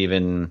believe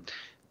in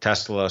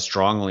Tesla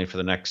strongly for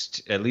the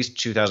next, at least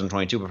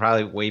 2022, but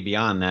probably way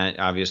beyond that,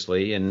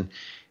 obviously. And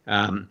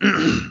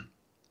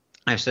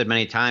I've said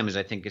many times,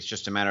 I think it's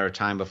just a matter of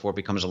time before it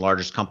becomes the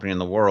largest company in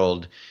the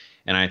world.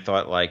 And I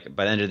thought, like,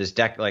 by the end of this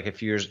decade, like a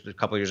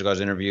couple of years ago, I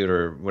was interviewed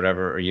or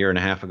whatever, a year and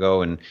a half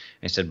ago, and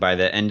I said by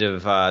the end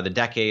of the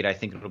decade, I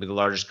think it'll be the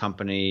largest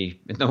company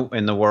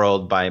in the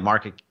world by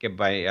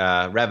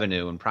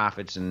revenue and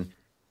profits, and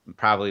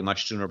probably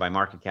much sooner by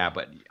market cap.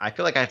 But I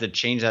feel like I have to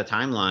change that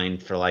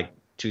timeline for like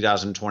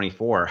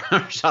 2024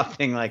 or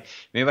something. Like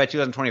maybe by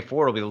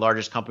 2024, it'll be the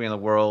largest company in the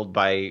world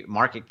by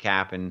market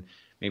cap, and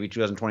maybe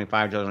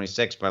 2025,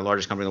 2026 by the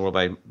largest company in the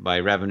world by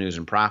revenues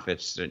and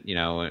profits,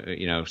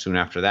 soon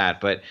after that.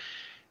 But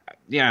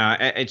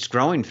it's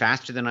growing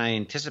faster than I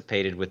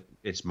anticipated with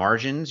its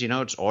margins.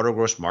 Its auto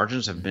gross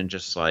margins have been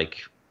just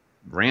like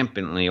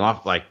rampantly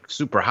off, like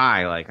super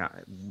high, like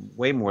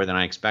way more than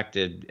I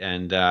expected.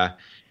 And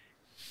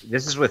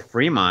this is with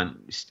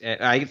Fremont.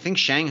 I think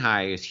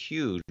Shanghai is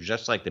huge,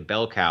 just like the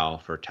bell cow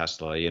for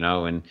Tesla,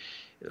 and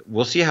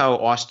we'll see how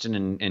Austin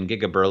and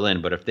Giga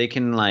Berlin, but if they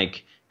can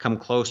like come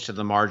close to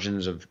the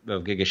margins of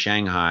Giga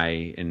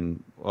Shanghai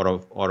in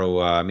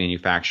auto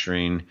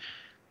manufacturing,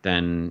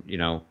 then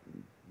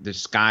the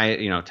sky,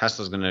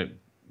 Tesla's going to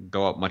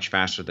go up much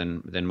faster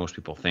than most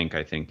people think.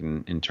 I think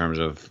in terms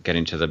of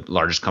getting to the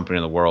largest company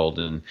in the world,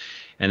 and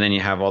then you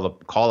have all the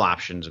call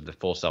options of the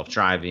full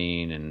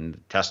self-driving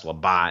and Tesla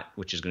bot,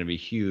 which is going to be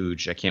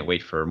huge. I can't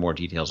wait for more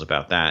details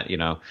about that.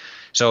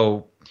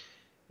 So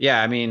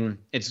yeah, I mean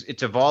it's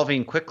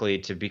evolving quickly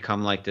to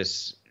become like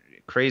this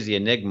crazy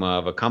enigma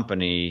of a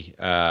company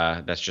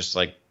that's just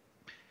like,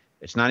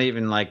 it's not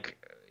even like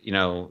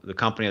the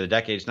company of the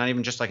decade. It's not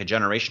even just like a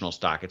generational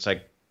stock. It's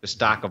like the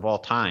stock of all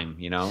time.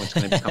 It's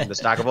going to become the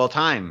stock of all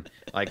time.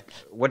 Like,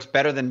 what's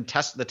better than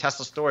the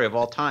Tesla story of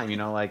all time?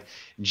 Like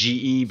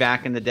GE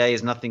back in the day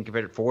is nothing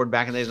compared to Ford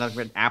back in the day is nothing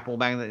compared to Apple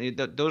back in the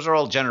day. Those are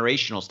all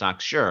generational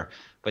stocks, sure,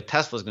 but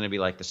Tesla's going to be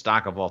like the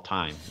stock of all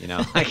time.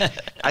 Like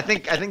I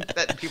think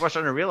that people are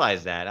starting to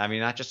realize that. I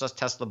mean, not just us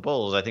Tesla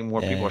bulls. I think more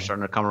people are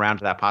starting to come around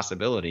to that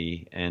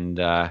possibility. And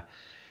I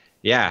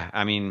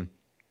mean,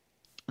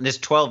 this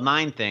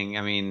 12/9 thing.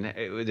 I mean,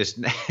 this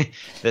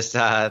this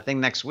thing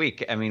next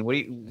week. I mean, what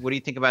do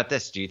you think about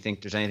this? Do you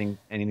think there's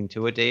anything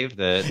to it, Dave?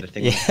 The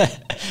thing Yeah.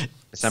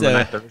 December So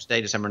 9th,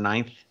 Thursday, December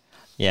 9th.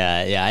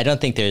 yeah. I don't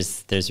think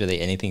there's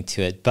really anything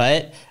to it,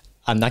 but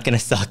I'm not gonna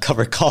sell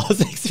cover calls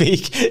next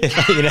week. If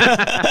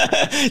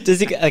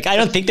just like I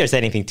don't think there's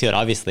anything to it.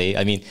 Obviously,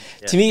 I mean,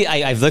 to me,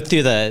 I've looked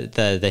through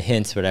the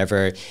hints,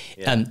 whatever.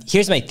 Yeah.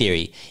 Here's my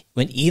theory: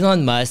 when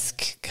Elon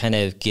Musk kind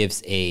of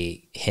gives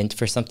a hint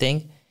for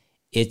something,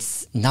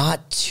 it's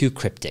not too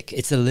cryptic.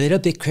 It's a little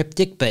bit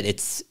cryptic, but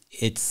it's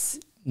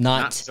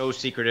Not so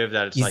secretive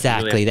that it's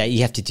exactly like really that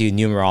you have to do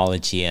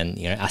numerology and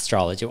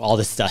astrology, all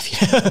this stuff.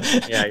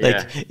 Yeah,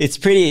 Like it's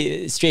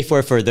pretty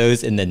straightforward for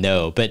those in the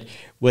know. But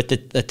what the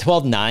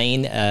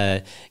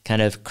 12/9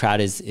 kind of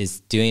crowd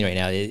is doing right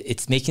now,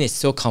 it's making it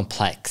so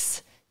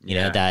complex. You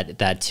know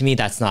that to me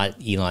that's not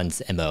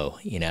Elon's MO.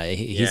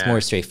 He's more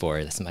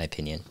straightforward. That's my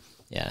opinion.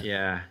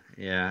 Yeah.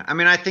 Yeah. I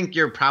mean, I think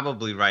you're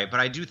probably right, but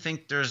I do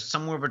think there's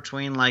somewhere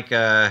between like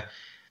a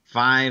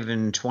 5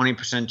 and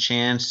 20%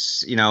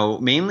 chance,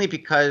 mainly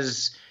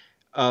because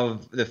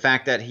of the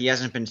fact that he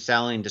hasn't been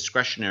selling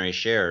discretionary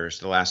shares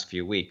the last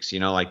few weeks.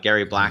 Like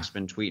Gary Black's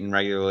been tweeting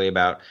regularly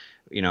about,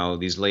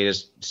 these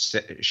latest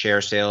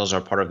share sales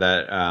are part of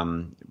that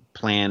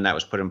plan that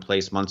was put in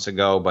place months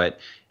ago, but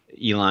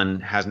Elon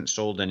hasn't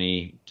sold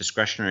any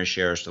discretionary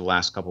shares the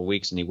last couple of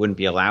weeks, and he wouldn't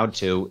be allowed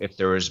to if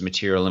there was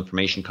material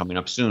information coming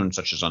up soon,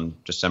 such as on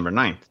December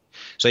 9th.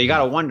 So you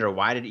got to wonder,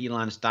 why did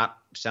Elon stop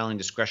selling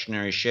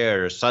discretionary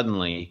shares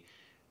suddenly,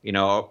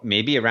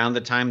 maybe around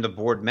the time the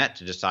board met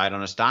to decide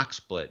on a stock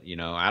split?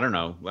 I don't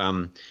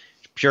know,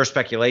 pure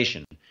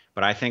speculation.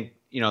 But I think,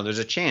 there's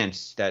a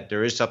chance that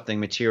there is something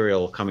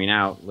material coming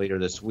out later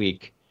this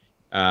week.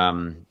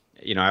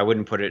 I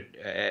wouldn't put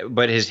it,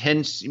 but his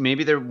hints,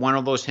 maybe one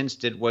of those hints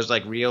was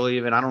like real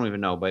even. I don't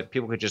even know, but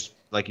people could just,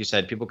 like you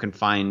said, people can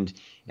find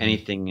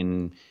anything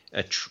in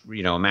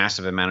a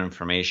massive amount of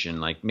information.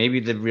 Like maybe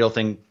the real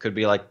thing could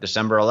be like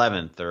December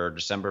 11th or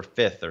December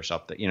 5th or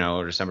something,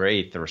 or December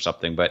 8th or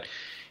something. But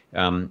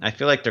I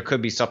feel like there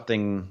could be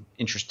something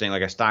interesting,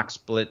 like a stock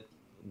split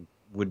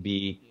would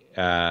be,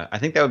 I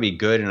think that would be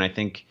good. And I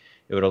think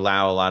it would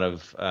allow a lot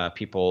of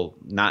people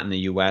not in the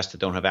U.S. that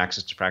don't have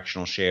access to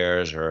fractional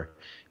shares, or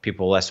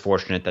people less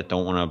fortunate that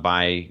don't want to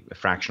buy a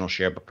fractional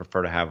share but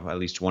prefer to have at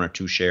least 1 or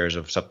 2 shares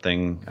of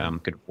something,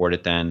 could afford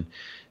it then.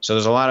 So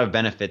there's a lot of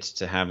benefits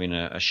to having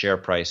a share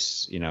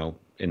price,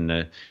 in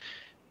the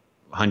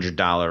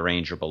 $100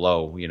 range or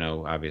below,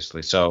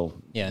 obviously. So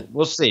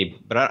we'll see.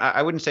 But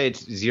I wouldn't say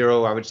it's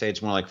zero. I would say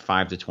it's more like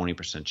 5 to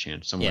 20%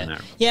 chance, somewhere in there.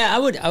 Yeah, I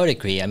would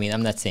agree. I mean,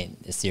 I'm not saying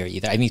it's zero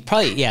either. I mean,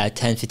 probably 10,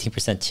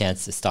 15%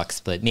 chance the stock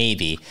split,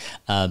 maybe.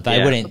 But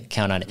I wouldn't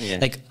count on it. Yeah.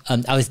 Like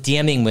I was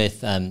DMing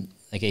with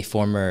like a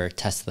former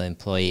Tesla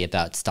employee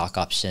about stock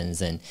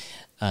options and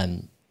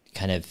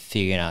kind of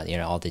figuring out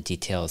all the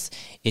details.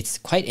 It's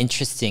quite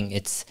interesting.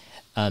 It's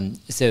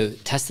so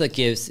Tesla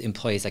gives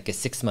employees like a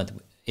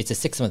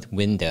 6-month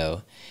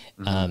window,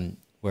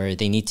 where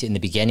they need to, in the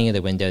beginning of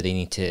the window, they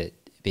need to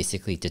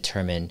basically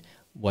determine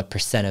what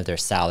 % of their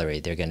salary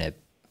they're going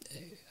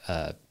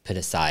to put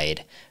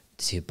aside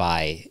to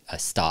buy a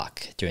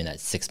stock during that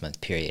 6-month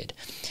period.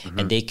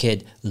 And they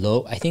could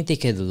I think they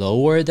could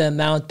lower the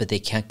amount, but they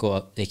can't go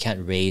up, they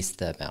can't raise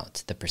the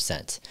amount, the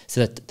 %.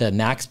 So that the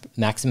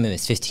maximum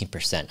is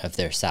 15% of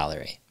their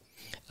salary.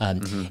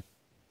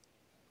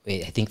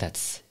 Wait, I think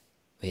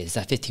is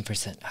that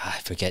 15%? I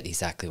forget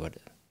exactly what.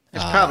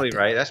 It's probably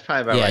right. That's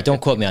probably about right. Yeah,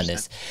 don't quote me on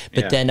this.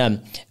 But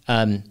then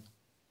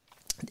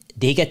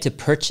they get to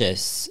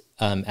purchase,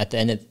 at the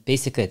end of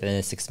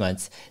 6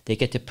 months, they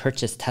get to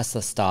purchase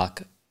Tesla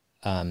stock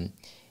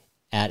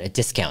at a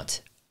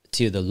discount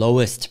to the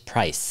lowest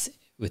price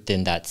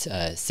within that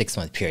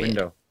 6-month period.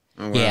 Window.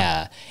 Oh, wow.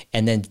 Yeah.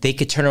 And then they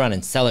could turn around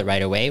and sell it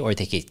right away, or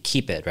they could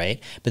keep it,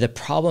 right? But the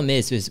problem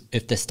is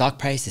if the stock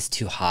price is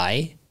too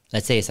high,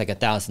 let's say it's like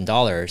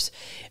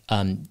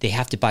 $1,000, they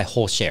have to buy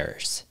whole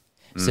shares.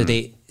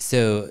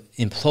 So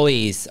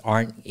employees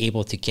aren't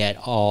able to get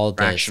all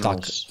the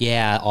stock,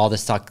 all the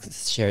stock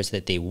shares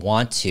that they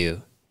want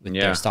to with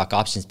their stock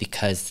options,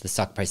 because the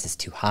stock price is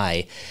too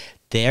high.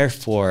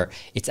 Therefore,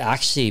 it's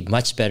actually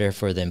much better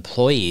for the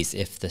employees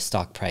if the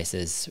stock price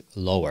is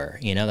lower,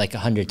 like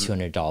 $100,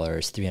 $200,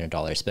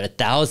 $300. But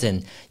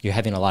 $1,000, you're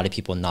having a lot of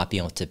people not be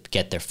able to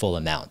get their full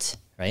amount,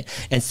 right?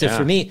 And so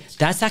for me,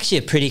 that's actually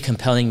a pretty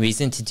compelling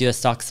reason to do a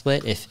stock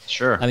split.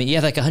 I mean, you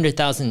have like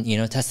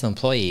 100,000, Tesla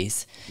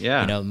employees.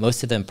 Yeah.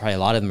 Most of them, probably a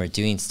lot of them are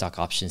doing stock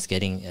options,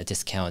 getting a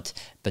discount,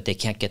 but they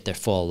can't get their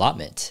full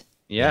allotment.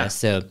 Yeah.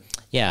 So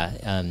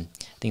I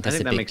think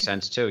that makes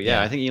sense too.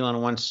 Yeah, I think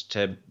Elon wants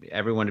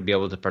everyone to be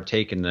able to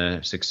partake in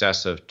the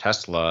success of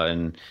Tesla,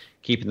 and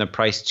keeping the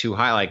price too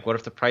high. Like, what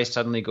if the price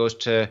suddenly goes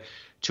to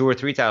 $2,000 or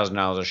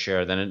 $3,000 a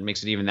share? Then it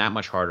makes it even that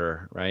much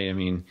harder, right? I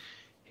mean,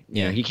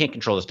 he can't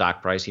control the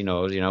stock price. He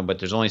knows, but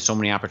there's only so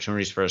many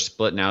opportunities for a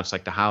split now. It's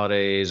like the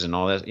holidays and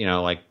all that.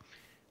 Like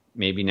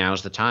maybe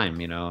now's the time.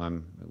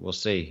 We'll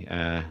see.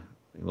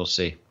 We'll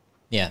see.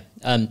 Yeah.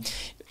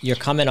 your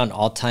comment on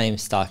all-time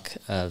stock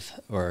of,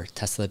 or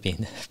Tesla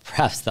being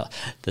perhaps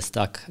the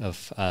stock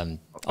of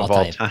Of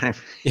all time.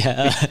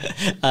 Yeah,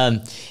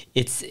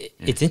 it's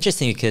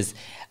interesting because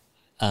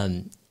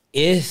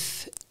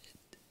if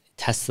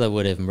Tesla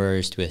would have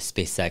merged with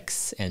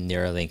SpaceX and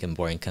Neuralink and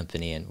Boring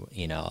Company and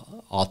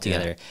all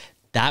together,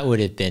 that would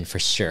have been for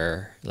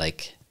sure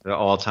like the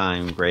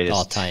all-time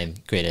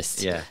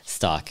greatest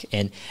stock.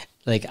 And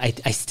like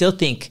I still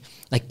think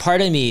like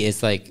part of me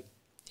is like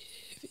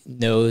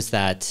knows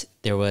that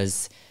there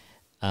was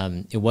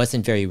it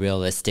wasn't very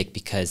realistic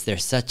because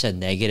there's such a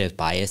negative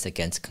bias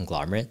against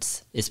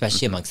conglomerates,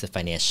 especially amongst the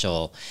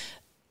financial,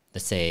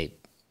 let's say,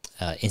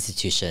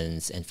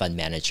 institutions and fund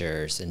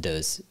managers and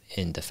those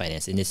in the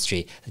finance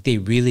industry. Like they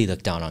really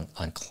look down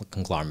on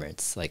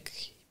conglomerates, like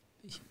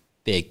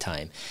big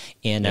time.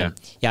 And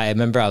I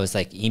remember I was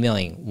like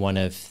emailing one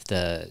of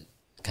the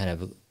kind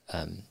of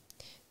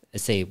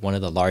let's say one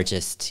of the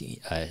largest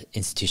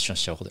institutional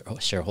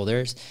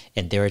shareholders,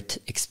 and they were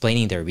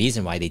explaining their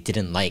reason why they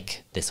didn't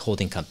like this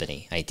holding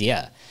company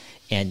idea,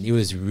 and it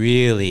was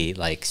really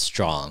like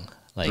strong.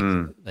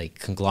 Like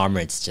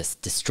conglomerates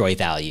just destroy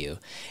value.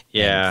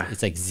 Yeah, and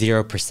it's like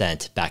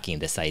 0% backing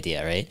this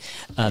idea, right?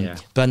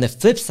 But on the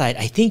flip side,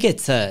 I think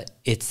it's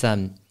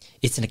an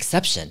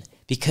exception,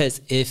 because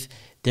if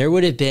there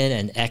would have been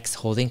an X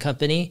holding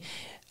company,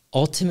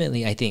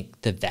 ultimately, I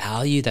think the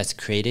value that's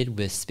created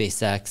with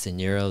SpaceX and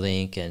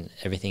Neuralink and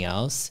everything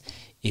else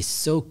is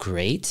so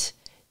great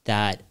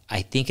that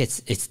I think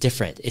it's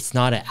different. It's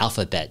not an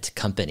alphabet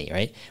company,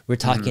 right? We're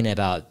talking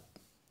about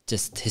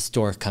just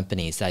historic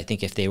companies. I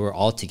think if they were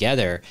all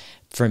together,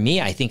 for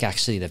me, I think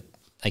actually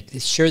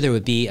sure, there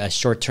would be a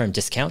short-term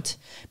discount,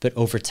 but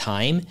over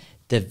time,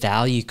 the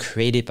value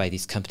created by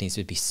these companies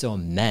would be so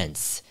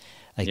immense.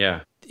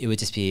 It would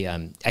just be,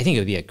 I think it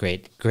would be a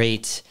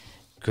great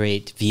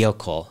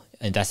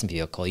investment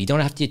vehicle. You don't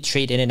have to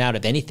trade in and out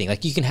of anything.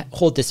 Like you can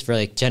hold this for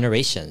like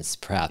generations,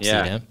 perhaps.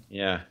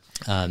 Yeah.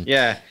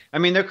 I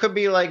mean, there could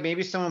be like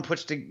maybe someone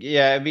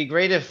it'd be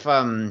great if,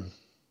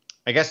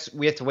 I guess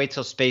we have to wait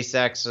till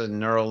SpaceX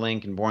and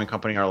Neuralink and Boring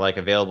Company are like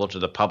available to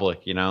the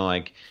public,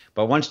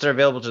 but once they're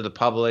available to the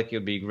public, it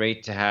would be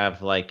great to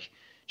have like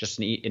just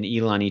an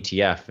Elon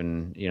ETF,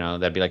 and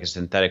that'd be like a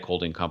synthetic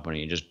holding company.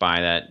 You just buy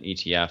that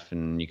ETF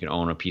and you can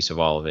own a piece of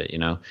all of it,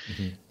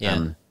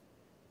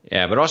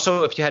 but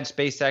also if you had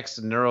SpaceX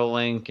and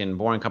Neuralink and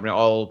Boring Company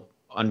all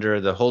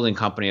under the holding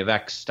company of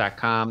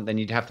X.com, then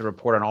you'd have to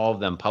report on all of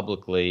them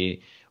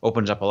publicly.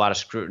 Opens up a lot of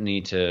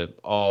scrutiny to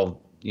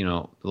all,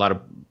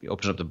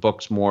 opens up the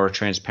books more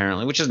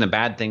transparently, which isn't a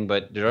bad thing,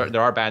 but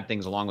there are bad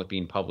things along with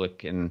being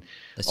public, and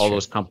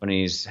those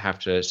companies have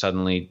to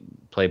suddenly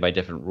play by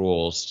different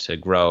rules to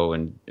grow,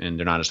 and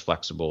they're not as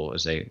flexible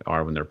as they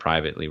are when they're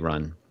privately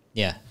run.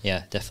 Yeah,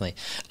 definitely.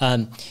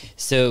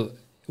 So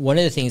one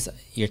of the things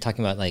you're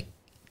talking about, like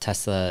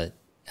Tesla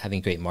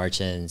having great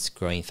margins,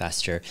 growing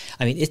faster.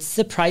 I mean, it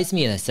surprised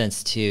me in a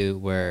sense too,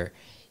 where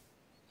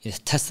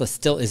Tesla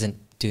still isn't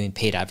doing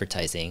paid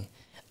advertising,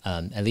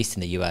 at least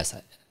in the US.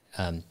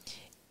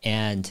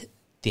 And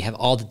they have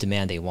all the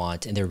demand they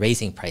want, and they're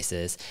raising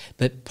prices.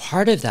 But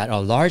part of that, a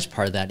large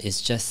part of that,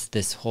 is just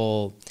this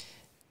whole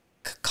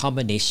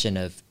combination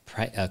of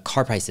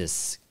car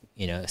prices,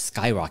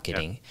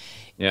 skyrocketing.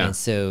 Yeah. And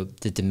so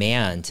the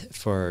demand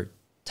for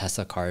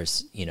Tesla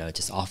cars,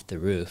 just off the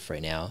roof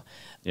right now,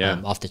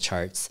 off the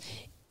charts.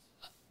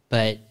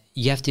 But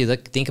you have to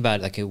think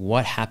about like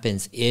what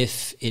happens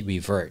if it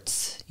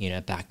reverts,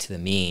 back to the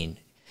mean.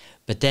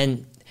 But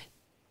then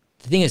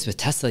the thing is with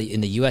Tesla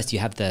in the US, you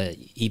have the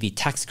EV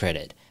tax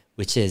credit,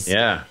 which is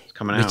it's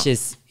coming out.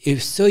 It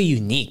was so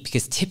unique,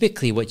 because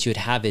typically what you would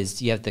have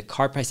is you have the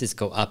car prices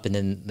go up, and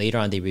then later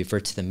on they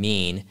revert to the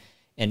mean,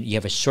 and you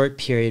have a short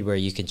period where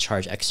you can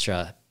charge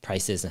extra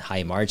prices and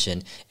high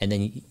margin, and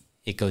then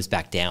it goes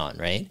back down,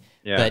 right?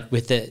 Yeah. But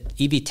with the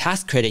EV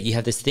tax credit, you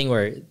have this thing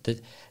where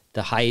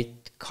the high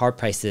car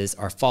prices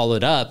are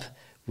followed up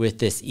with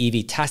this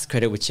EV tax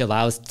credit, which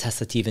allows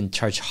Tesla to even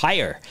charge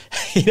higher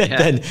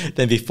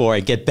than before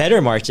and get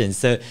better margins.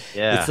 So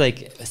it's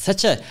like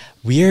such a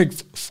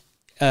weird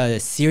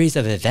series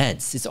of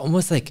events. It's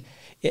almost like,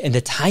 and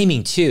the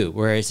timing too,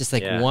 where it's just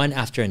like one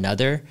after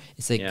another.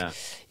 It's like,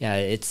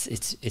 it's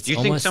Do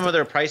you think some of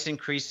their price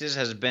increases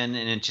has been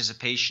in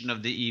anticipation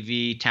of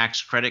the EV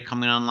tax credit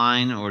coming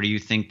online, or do you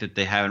think that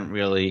they haven't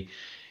really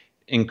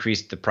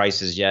increased the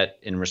prices yet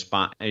in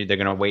response? They're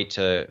going to wait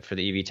for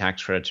the EV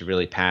tax credit to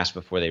really pass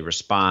before they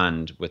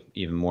respond with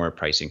even more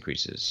price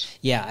increases?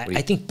 Yeah,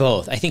 I think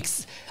both. I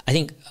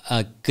think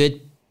a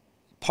good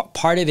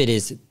part of it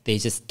is they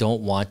just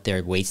don't want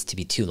their waits to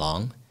be too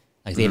long.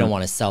 Like they don't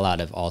want to sell out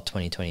of all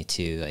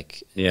 2022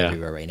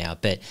 everywhere right now.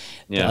 But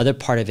the other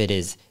part of it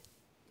is,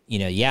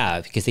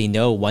 because they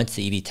know once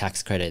the EV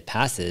tax credit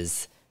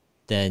passes,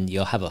 then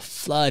you'll have a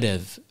flood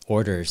of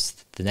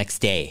orders the next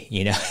day,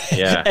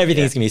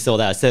 everything's gonna be sold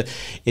out. So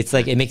it's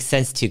like, it makes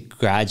sense to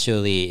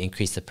gradually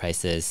increase the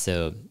prices.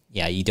 So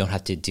you don't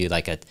have to do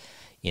like a,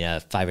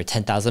 5,000 or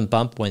 10,000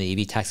 bump when the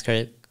EV tax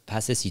credit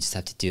passes, you just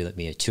have to do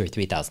maybe a $2,000 or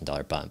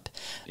 $3,000 bump.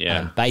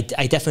 Yeah. But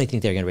I definitely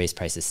think they're going to raise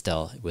prices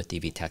still with the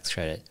EV tax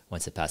credit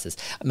once it passes.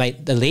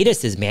 The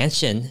latest is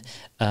Manchin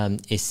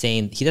is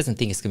saying he doesn't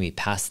think it's going to be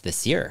passed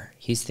this year.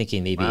 He's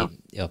thinking maybe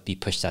it'll be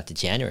pushed out to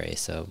January.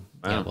 So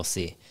yeah, we'll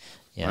see.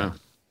 Yeah. Wow.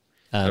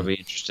 It'll be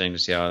interesting to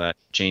see how that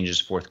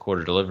changes fourth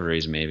quarter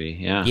deliveries, maybe.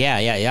 Yeah.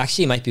 Yeah. You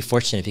actually might be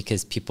fortunate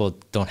because people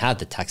don't have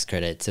the tax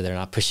credit, so they're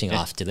not pushing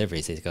off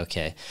deliveries. They go,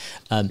 okay.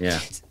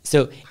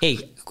 So, hey,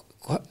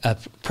 a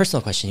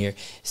personal question here.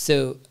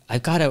 So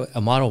I've got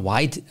a Model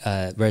Y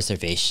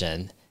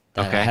reservation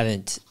that I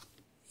haven't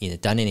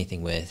done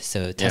anything with.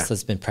 So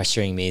Tesla's been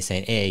pressuring me,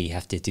 saying, "Hey, you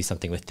have to do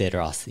something with it,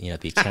 or else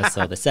be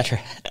canceled, etc."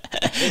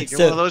 You're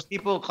one of those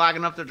people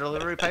clogging up the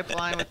delivery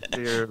pipeline with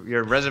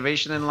your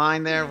reservation in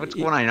line there. What's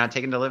going on? You're not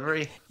taking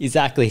delivery?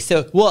 Exactly.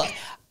 So,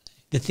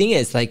 the thing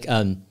is, like,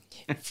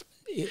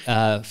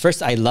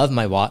 first, I love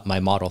my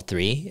Model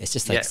 3. It's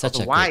just like such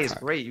a the Y great is car.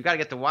 great. You got to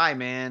get the Y,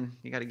 man.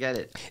 You got to get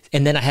it.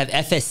 And then I have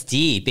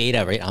FSD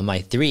beta right on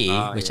my 3,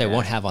 which I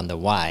won't have on the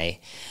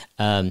Y.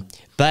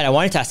 But I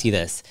wanted to ask you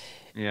this.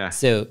 Yeah.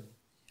 So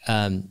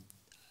I'm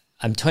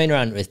toying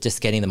around with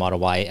just getting the Model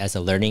Y as a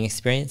learning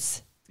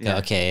experience. Yeah.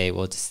 Okay,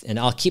 and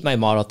I'll keep my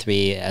Model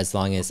 3 as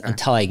long as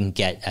until I can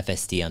get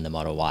FSD on the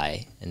Model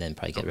Y, and then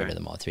probably get rid of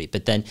the Model 3.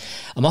 But then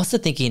I'm also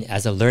thinking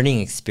as a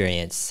learning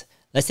experience,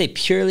 let's say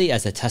purely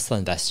as a Tesla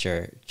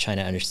investor trying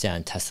to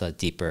understand Tesla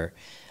deeper,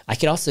 I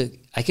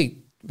could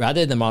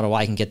rather than Model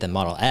Y, I can get the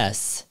Model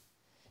S,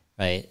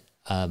 right?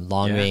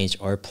 Long range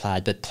or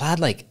Plaid. But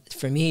Plaid, like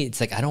for me, it's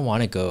like I don't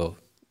want to go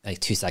like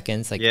 2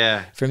 seconds. Like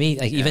for me,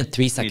 like even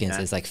 3 seconds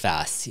is like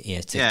fast. It's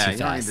like too you fast.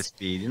 don't need the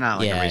speed. You're not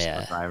like a race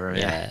car driver.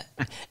 Yeah.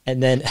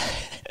 And then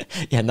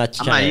I'm not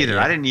either.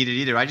 I didn't need it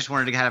either. I just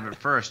wanted to have it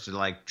first to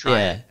like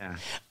try it.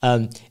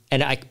 Yeah.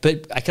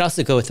 But I could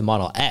also go with the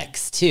Model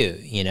X too,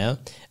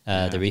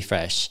 the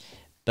refresh.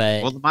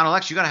 But the Model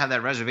X, you got to have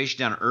that reservation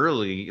down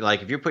early.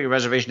 Like if you put your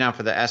reservation down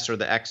for the S or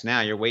the X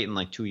now, you're waiting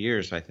like 2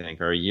 years, I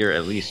think, or a year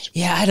at least.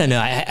 Yeah, I don't know.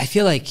 I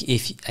feel like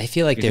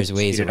there's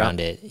ways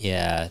around it.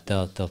 Yeah,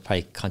 they'll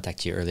probably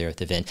contact you earlier with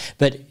the VIN.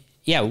 But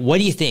yeah, what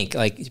do you think?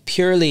 Like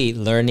purely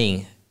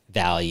learning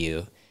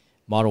value,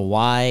 Model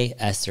Y,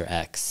 S, or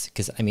X?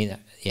 Because I mean,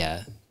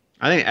 yeah.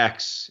 I think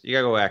X. You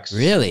gotta go X.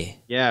 Really?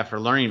 Yeah, for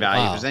learning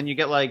value, because then you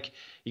get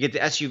the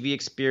SUV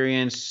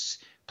experience,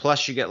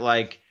 plus you get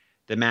like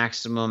the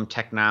maximum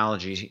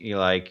technology,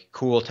 like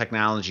cool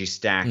technology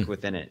stack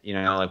within it,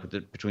 like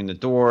between the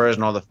doors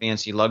and all the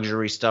fancy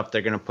luxury stuff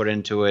they're going to put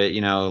into it,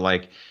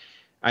 like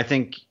I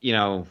think,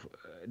 the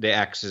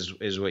X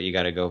is what you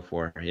got to go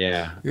for.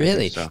 Yeah.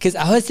 Really? Because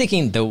I was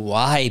thinking the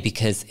Y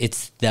because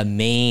it's the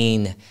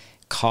main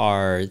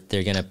car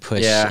they're going to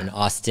push in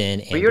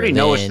Austin and but you already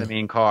know it's Berlin. the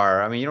main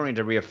car. I mean, you don't need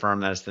to reaffirm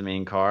that it's the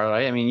main car,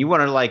 right? I mean, you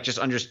want to like just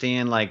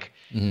understand like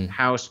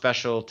how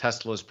special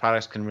Tesla's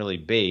products can really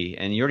be,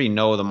 and you already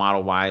know the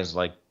Model Y is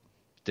like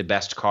the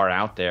best car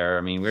out there.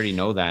 I mean, we already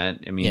know that.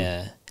 I mean,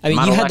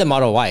 you had the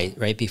Model Y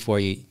right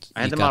before you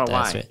I had the got Model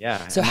Y, right?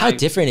 yeah. So how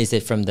different is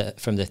it from the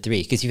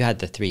 3? Because you had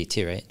the 3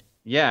 too, right?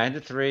 Yeah, I had the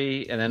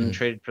 3 and then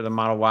traded for the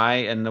Model Y.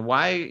 And the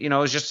Y,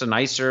 is just a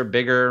nicer,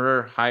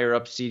 bigger, higher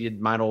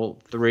up-seated Model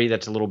 3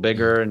 that's a little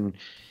bigger and,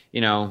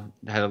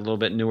 had a little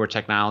bit newer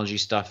technology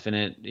stuff in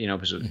it,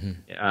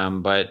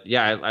 but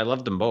yeah, I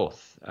love them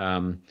both.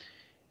 Model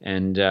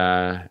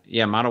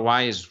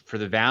Y is for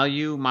the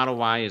value. Model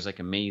Y is like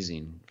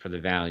amazing for the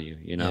value,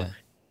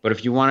 But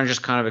if you want to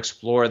just kind of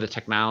explore the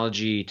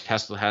technology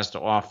Tesla has to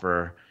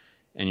offer,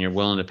 and you're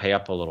willing to pay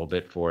up a little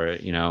bit for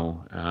it,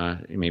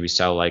 maybe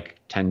sell like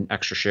 10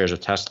 extra shares of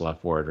Tesla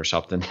for it or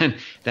something,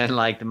 then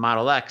like the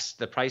Model X,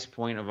 the price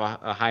point of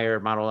a higher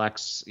Model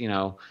X,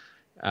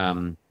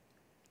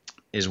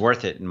 is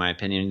worth it in my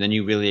opinion. Then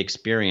you really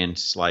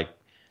experience like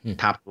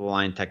top of the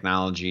line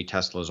technology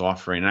Tesla's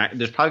offering. And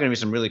there's probably going to be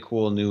some really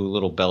cool new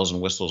little bells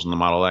and whistles in the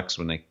Model X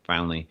when they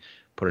finally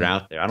put it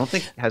out there. I don't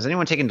think, has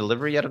anyone taken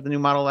delivery yet of the new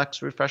Model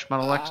X, refreshed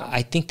Model X?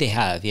 I think they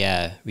have,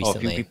 recently. Oh, a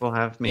few people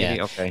have, maybe?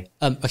 Yeah. Okay.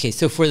 Okay,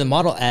 so for the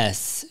Model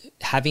S,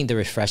 having the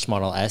refreshed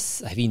Model S,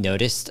 have you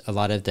noticed a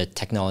lot of the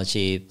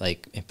technology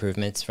like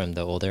improvements from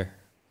the older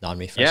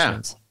non-refreshed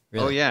ones?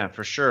 Really? Oh, yeah,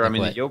 for sure.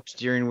 Like the yoke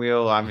steering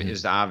wheel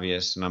is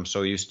obvious, and I'm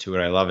so used to it.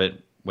 I love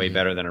it way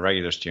better than a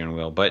regular steering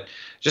wheel. But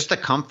just the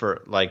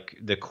comfort, like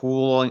the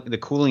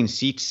cooling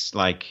seats,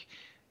 like,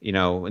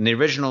 in the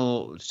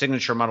original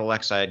signature Model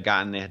X I had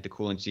gotten, they had the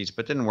cooling seats,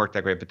 but didn't work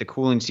that great. But the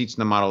cooling seats in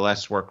the Model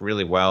S work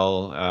really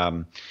well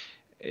on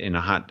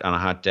a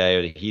hot day,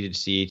 or the heated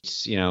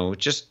seats. It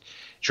just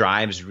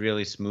drives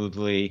really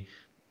smoothly,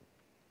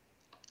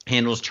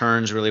 handles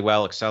turns really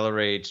well,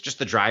 accelerates. Just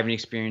the driving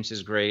experience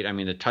is great. I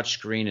mean, the touch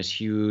screen is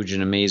huge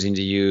and amazing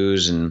to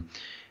use, and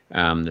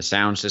the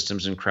sound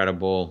system's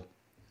incredible,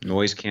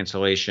 noise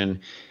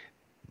cancellation,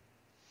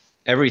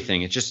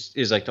 everything. It just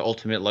is like the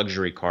ultimate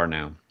luxury car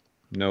now.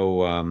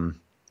 No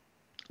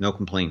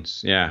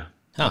complaints. Yeah.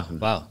 Oh,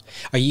 wow.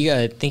 Are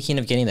you thinking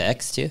of getting the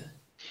X too?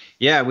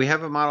 Yeah, we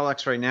have a Model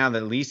X right now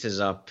that lease is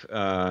up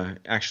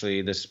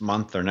actually this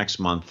month or next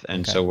month,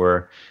 and Okay. so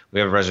we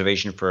have a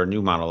reservation for a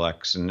new Model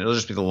X, and it'll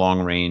just be the long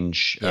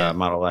range Yeah.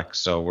 Model X.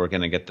 So we're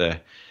gonna get the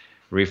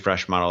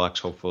refresh Model X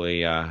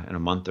hopefully in a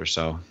month or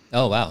so.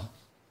 Oh, wow.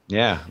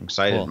 Yeah, I'm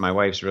excited. Cool. My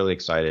wife's really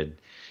excited.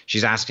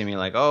 She's asking me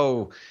like,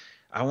 "Oh,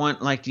 I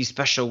want like these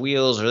special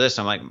wheels or this."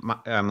 I'm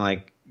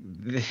like,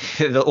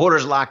 the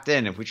order's locked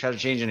in. If we try to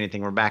change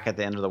anything, we're back at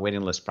the end of the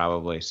waiting list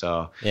probably.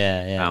 So,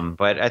 Yeah, yeah,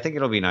 but I think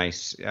it'll be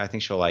nice. I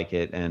think she'll like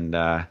it, and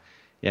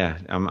yeah,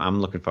 I'm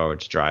looking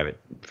forward to drive it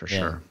for yeah.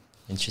 sure.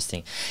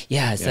 Interesting.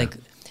 Yeah, it's Yeah. like,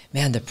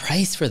 man, the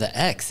price for the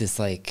X is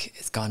like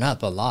it's gone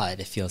up a lot.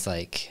 It feels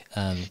like,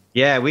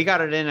 Yeah, we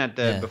got it in at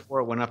the yeah, before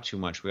it went up too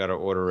much. We got our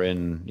order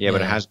in. Yeah, but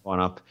it yeah. has gone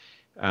up.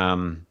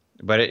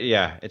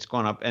 Yeah, it's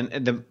gone up.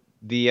 And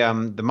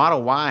the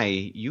Model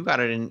Y, you got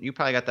it in. You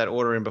probably got that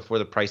order in before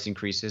the price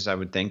increases, I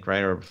would think,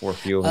 right? Or before a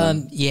few of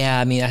them. Yeah,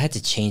 I mean, I had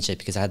to change it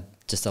because I had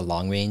just a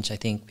long range, I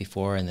think,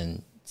 before, and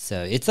then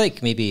so it's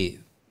like maybe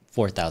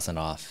 4,000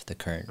 off the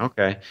current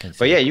Okay. But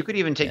config. yeah, you could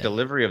even take Yeah,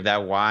 delivery of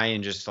that Y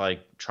and just like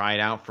try it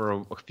out for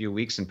a few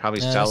weeks and probably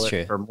no, sell that's it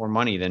true. for more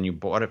money than you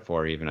bought it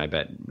for, even, I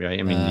bet. Right?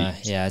 I mean,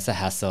 Yeah, it's a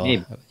hassle.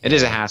 it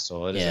is a Yeah,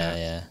 hassle. It is a yeah, hassle.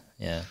 yeah,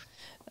 yeah.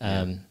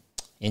 Yeah.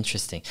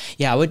 Interesting.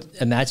 Yeah, I would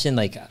imagine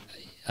like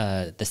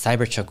the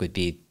Cybertruck would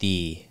be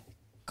the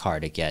car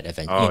to get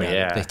Oh, you know,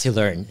 yeah. like, to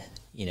learn,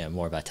 you know,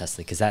 more about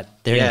Tesla because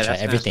that they're Yeah, gonna try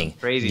that's gonna have some everything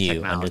crazy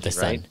new under the technology,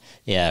 sun. right?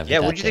 Yeah, Yeah,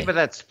 with what that do you think thing. about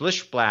that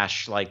splish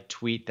splash like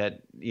tweet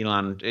that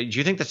Elon? Do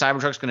you think the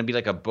Cybertruck's going to be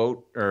like a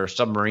boat or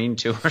submarine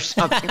too, or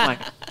something like?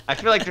 I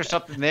feel like there's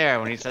something there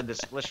when he said the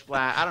splish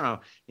splash. I don't know.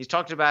 He's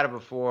talked about it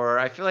before.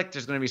 I feel like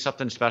there's going to be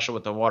something special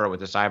with the water with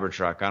the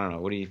Cybertruck. I don't know.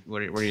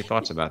 What are your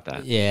thoughts about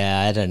that?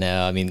 Yeah, I don't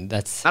know. I mean,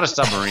 that's Not a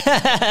submarine.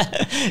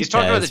 He's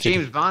talking yeah, about the it's pretty.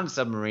 James Bond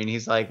submarine.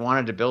 He's like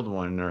wanted to build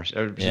one, or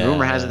rumor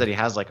Yeah, has it yeah. that he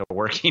has like a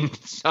working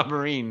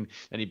submarine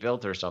that he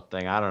built or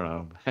something. I don't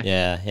know.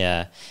 Yeah,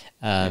 yeah.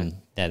 Yeah.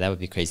 Yeah, that would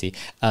be crazy.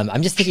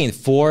 I'm just thinking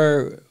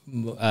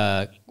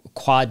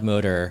quad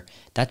motor,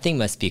 that thing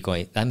must be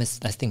going, that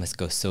thing must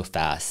go so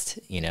fast,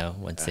 you know,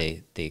 once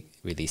they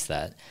release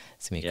that.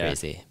 It's gonna be Yeah.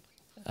 crazy.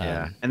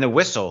 Yeah. And the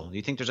whistle. Do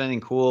you think there's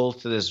anything cool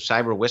to this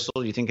cyber whistle?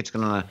 Do you think you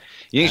think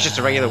it's just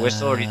a regular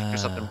whistle, or do you think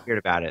there's something weird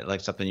about it,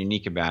 like something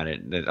unique about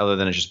it, that, other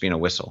than it just being a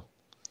whistle?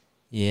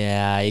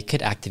 Yeah, it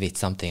could activate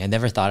something. I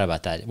never thought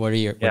about that. What are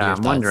Yeah, your I'm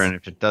thoughts? wondering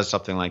if it does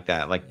something like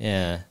that, like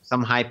Yeah.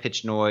 some high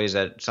pitched noise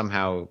that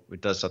somehow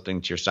it does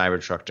something to your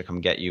Cybertruck to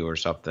come get you or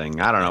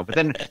something. I don't know. But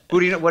then who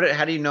do you know?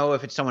 How do you know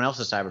if it's someone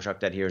else's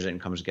Cybertruck that hears it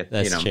and comes get,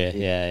 That's true. Yeah,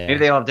 maybe yeah.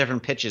 they all have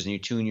different pitches and you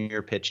tune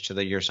your pitch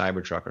to your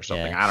Cybertruck or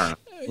something. Yeah. I don't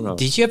know. Who knows?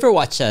 Did you ever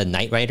watch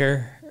Knight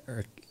Rider?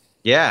 Or,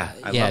 Yeah,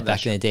 I yeah, love that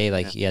back in show. the day, Yeah.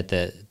 like you had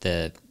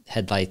the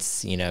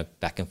headlights, you know,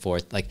 back and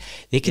forth. Like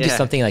they could do Yeah.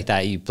 something like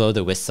that. You blow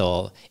the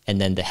whistle, and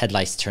then the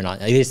headlights turn on.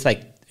 It's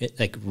like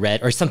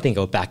red or something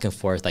go back and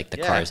forth, like the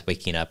Yeah. car is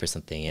waking up or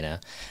something. You know.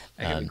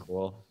 That could be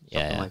cool.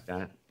 Something yeah. like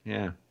that.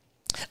 Yeah.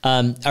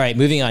 All right,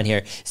 moving on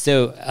here.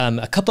 So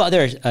a couple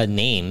other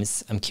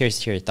names. I'm curious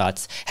to hear your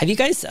thoughts. Have you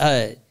guys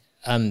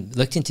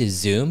looked into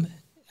Zoom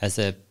as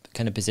a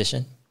kind of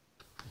position?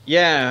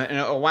 Yeah, and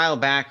a while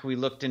back we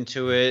looked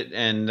into it,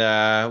 and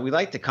we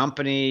liked the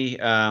company.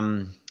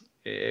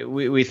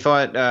 We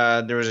thought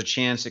there was a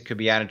chance it could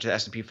be added to the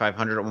S&P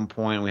 500 at one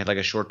point. We had like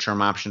a short-term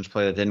options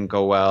play that didn't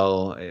go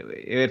well.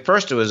 At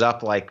first, it was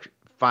up like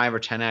 5 or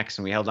 10x,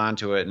 and we held on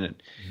to it, and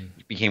it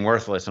became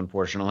worthless,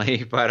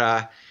 unfortunately.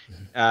 But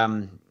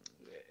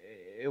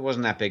it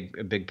wasn't that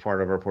a big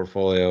part of our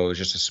portfolio. It was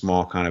just a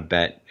small kind of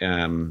bet,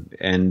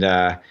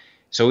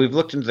 so we've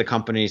looked into the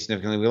company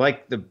significantly. We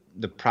like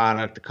the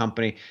product, the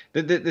company.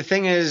 The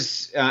thing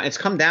is, it's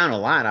come down a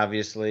lot,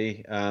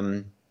 obviously,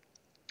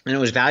 and it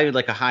was valued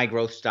like a high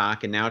growth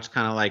stock, and now it's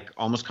kind of like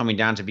almost coming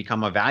down to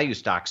become a value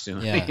stock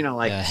soon. Yeah,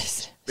 Like yeah,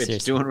 it's seriously.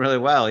 doing really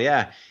well,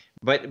 yeah.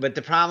 But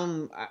the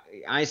problem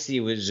I see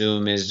with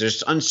Zoom is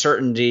there's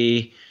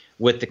uncertainty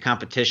with the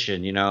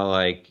competition.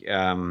 Like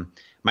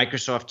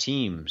Microsoft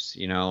Teams.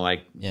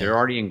 Like Yeah. they're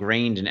already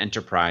ingrained in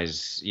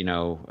enterprise,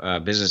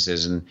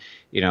 businesses, and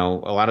a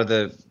lot of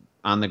the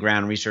on the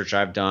ground research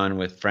I've done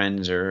with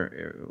friends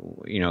or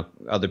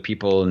other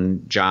people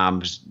and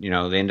jobs, they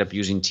end up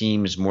using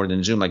Teams more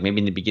than Zoom. Like maybe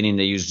in the beginning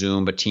they used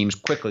Zoom, but Teams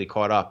quickly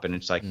caught up and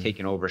it's like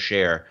taking over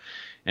share.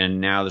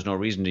 And now there's no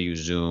reason to use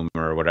Zoom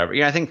or whatever.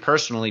 Yeah, I think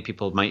personally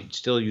people might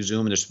still use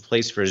Zoom. There's a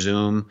place for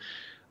Zoom,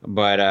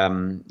 but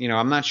I'm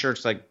not sure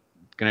it's like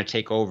going to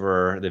take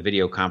over the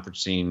video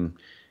conferencing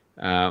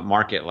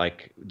market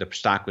like the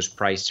stock was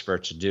priced for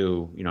it to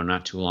do,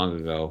 not too long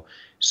ago.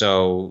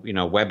 So,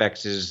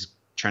 WebEx is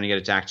trying to get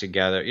its act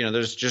together.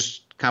 There's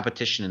just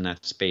competition in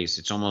that space.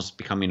 It's almost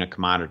becoming a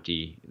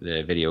commodity,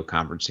 the video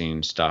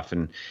conferencing stuff.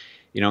 And,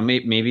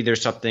 maybe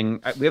there's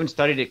something, we haven't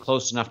studied it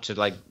close enough to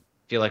like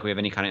feel like we have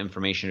any kind of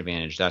information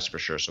advantage. That's for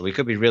sure. So we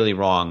could be really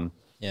wrong.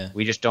 Yeah.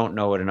 We just don't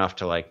know it enough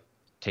to like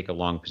take a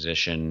long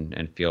position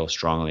and feel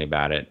strongly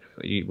about it.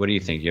 What do you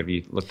think? Have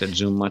you looked at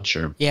Zoom much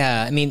or?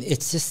 Yeah, I mean,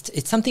 it's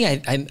something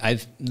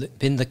I've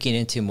been looking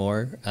into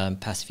more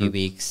past few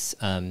weeks.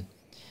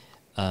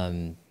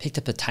 picked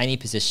up a tiny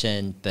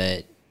position,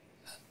 but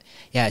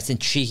yeah, it's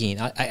intriguing.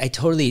 I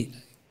totally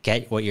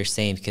get what you're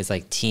saying, because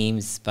like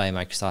Teams by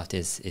Microsoft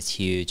is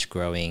huge,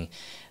 growing.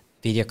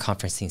 Video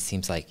conferencing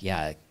seems like,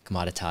 yeah,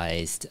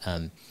 commoditized.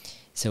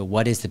 So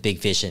what is the big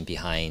vision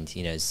behind,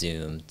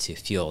 Zoom to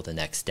fuel the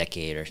next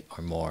decade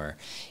or more?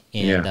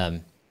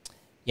 And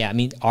yeah, I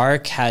mean,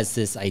 Arc has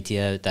this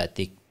idea that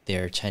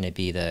they're trying to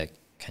be the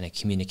kind of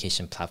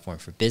communication platform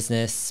for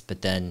business,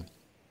 but then,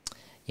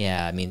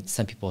 yeah, I mean,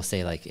 some people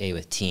say like, hey,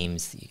 with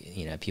Teams,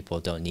 people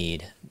don't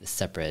need a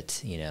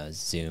separate,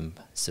 Zoom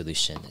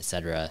solution, et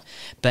cetera.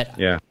 But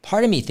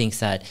part of me thinks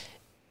that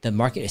the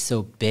market is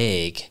so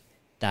big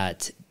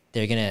that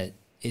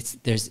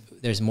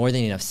there's more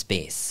than enough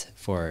space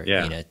for,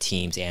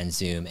 Teams and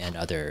Zoom and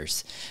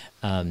others.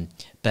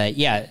 But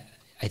yeah,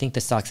 I think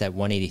the stock's at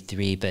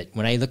 183, but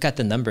when I look at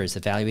the numbers, the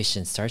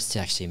valuation starts to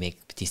actually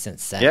make decent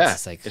sense. Yeah,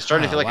 it's like, it's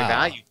starting to feel like a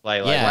value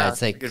play. Like, wow,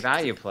 it's like a good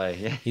value play.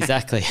 Yeah.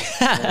 Exactly.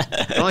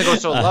 It only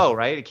goes so low,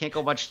 right? It can't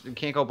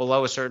go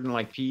below a certain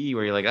like PE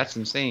where you're like, that's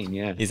insane.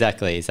 Yeah.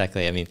 Exactly.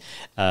 I mean,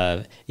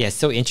 yeah, it's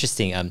so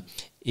interesting.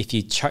 If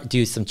you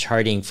do some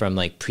charting from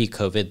like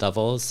pre-COVID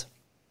levels,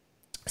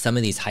 some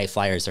of these high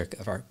flyers are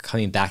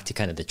coming back to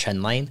kind of the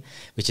trend line,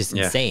 which is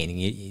insane.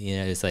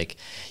 It's like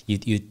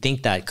you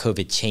think that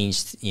COVID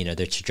changed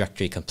their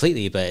trajectory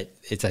completely, but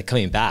it's like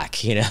coming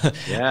back.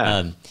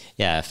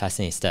 Yeah,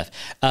 fascinating stuff.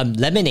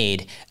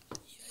 Lemonade.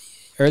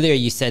 Earlier,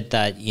 you said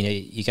that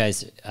you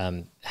guys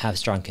have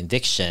strong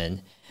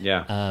conviction.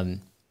 Yeah.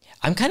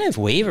 I'm kind of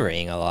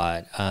wavering a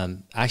lot. I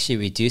actually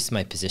reduced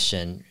my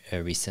position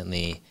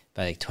recently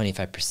by like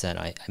 25%.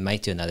 I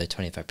might do another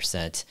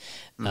 25%.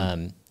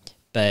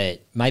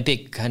 But my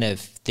big kind of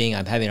thing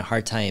I'm having a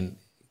hard time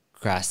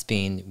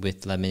grasping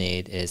with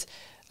Lemonade is,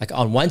 like,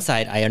 on one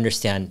side, I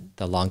understand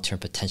the long-term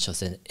potential.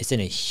 It's in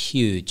a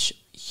huge,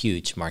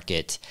 huge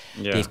market.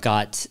 Yeah. They've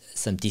got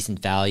some decent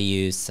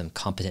values, some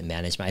competent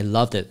management. I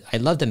love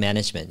the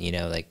management,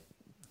 like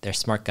they're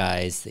smart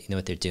guys, they know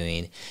what they're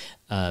doing.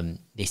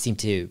 They seem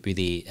to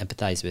really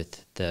empathize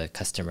with the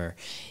customer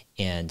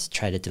and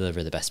try to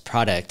deliver the best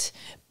product.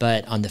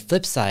 But on the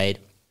flip side,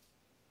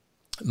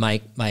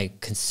 my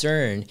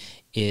concern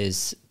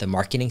is the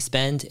marketing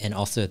spend and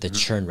also the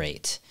churn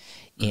rate.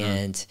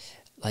 And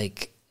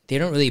like, they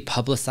don't really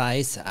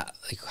publicize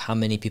like how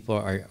many people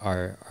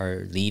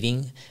are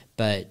leaving,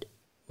 but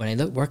when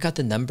I work out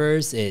the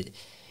numbers, it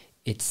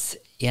is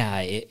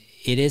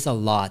a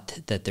lot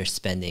that they're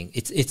spending.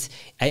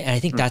 I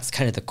think that's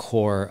kind of the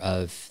core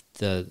of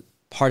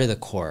one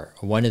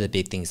of the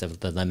big things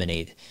of the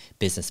Lemonade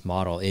business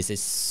model is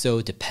it's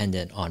so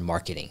dependent on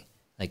marketing,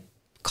 like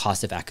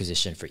cost of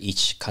acquisition for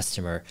each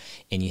customer,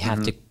 and you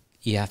have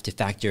to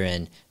factor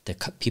in the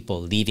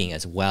people leaving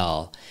as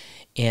well.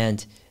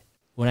 And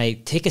when I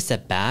take a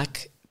step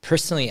back,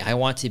 personally, I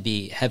want to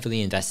be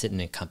heavily invested in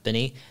a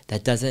company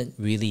that doesn't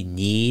really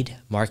need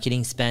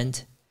marketing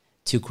spend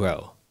to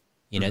grow,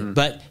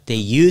 but they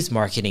use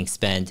marketing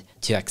spend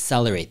to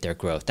accelerate their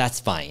growth. That's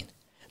fine.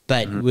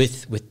 But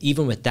with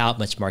even without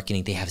much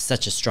marketing, they have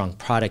such a strong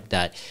product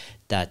that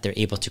they're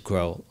able to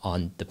grow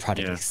on the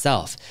product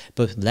itself.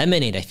 But with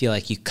Lemonade, I feel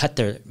like you cut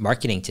their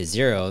marketing to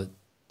zero,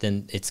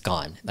 then it's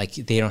gone. Like,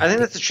 they don't. I think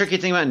that's the tricky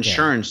thing about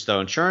insurance, though.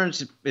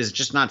 Insurance is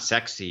just not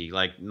sexy.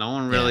 Like, no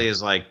one really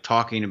is like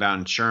talking about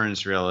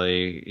insurance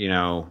really,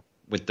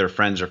 with their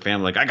friends or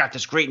family. Like, I got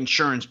this great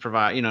insurance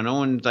provider. No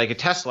one's like a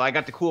Tesla. I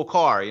got the cool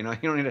car. You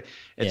don't need to.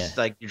 It's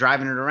like you're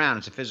driving it around.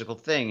 It's a physical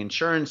thing.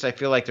 Insurance, I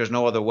feel like there's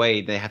no other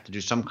way. They have to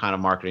do some kind of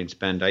marketing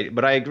spend.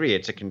 But I agree,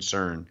 it's a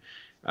concern.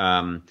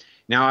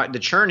 Now, the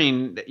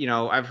churning,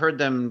 I've heard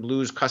them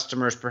lose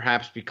customers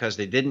perhaps because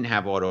they didn't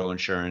have auto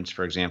insurance,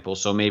 for example.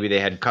 So maybe they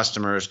had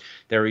customers,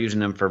 they were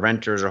using them for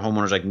renters or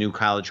homeowners, like new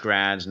college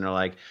grads, and they're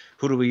like,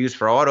 who do we use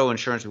for auto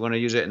insurance? We want to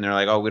use it. And they're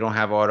like, oh, we don't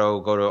have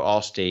auto, go to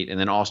Allstate. And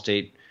then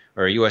Allstate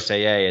or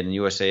USAA, and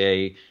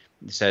USAA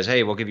says,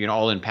 hey, we'll give you an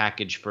all-in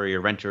package for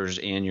your renters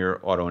and your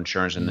auto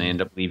insurance, and they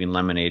end up leaving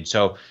Lemonade.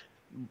 So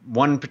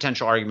one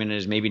potential argument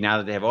is maybe now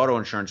that they have auto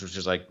insurance, which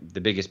is like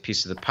the biggest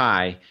piece of the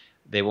pie,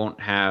 they won't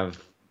have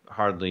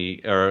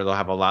hardly, or they'll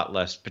have a lot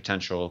less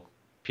potential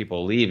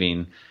people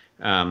leaving.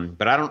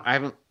 But I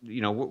haven't,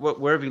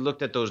 where have you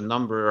looked at those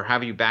numbers, or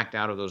have you backed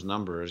out of those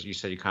numbers? You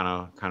said you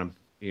kind of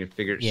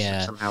figured,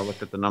 somehow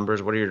looked at the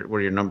numbers. What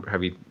are your numbers?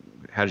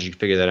 How did you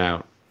figure that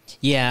out?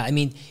 Yeah, I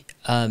mean,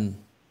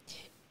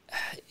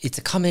 it's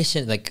a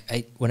combination. Like,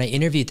 when I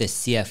interviewed the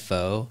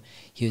CFO,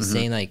 he was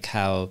saying like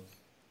how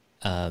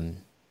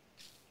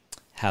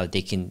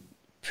they can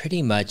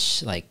pretty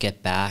much like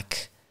get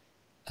back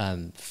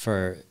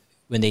for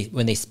when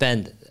they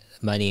spend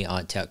money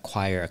on to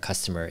acquire a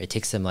customer, it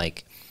takes them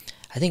like,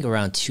 I think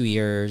around 2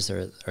 years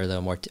or a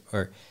little more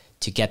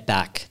to get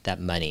back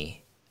that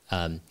money.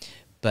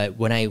 But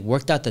when I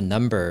worked out the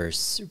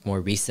numbers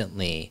more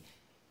recently,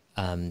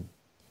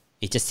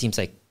 it just seems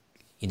like,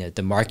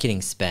 the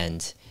marketing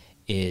spend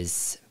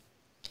is,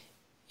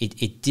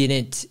 it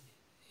didn't,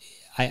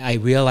 I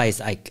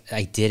realized I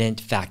didn't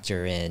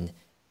factor in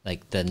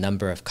like the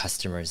number of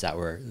customers that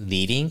were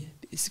leaving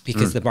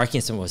because the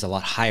marketing spend was a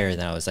lot higher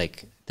than I was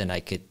like,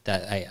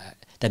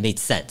 that made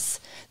sense.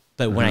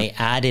 But when I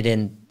added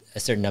in a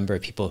certain number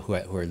of people who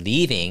are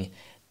leaving,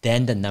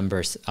 then the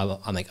numbers,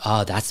 I'm like,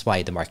 oh, that's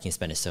why the marketing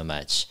spend is so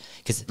much.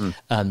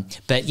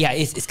 But yeah,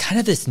 it's kind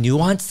of this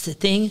nuanced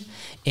thing.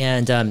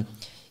 And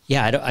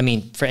yeah, I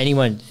mean, for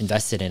anyone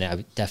invested in it, I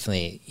would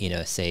definitely,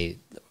 say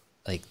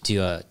like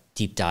do a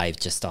deep dive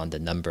just on the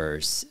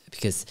numbers,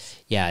 because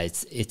yeah,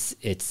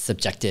 it's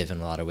subjective in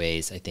a lot of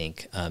ways, I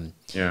think.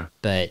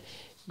 But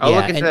I'll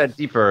look into that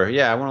deeper.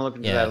 Yeah, I want to look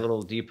into that a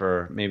little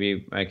deeper.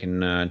 Maybe I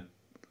can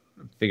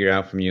figure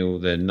out from you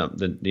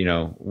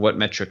the what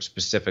metrics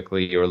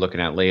specifically you were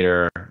looking at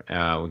later.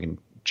 We can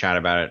chat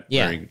about it.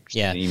 An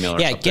email or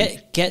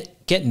something.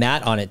 Get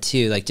Matt on it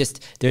too. Like,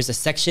 there's a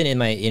section in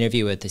my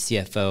interview with the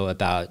CFO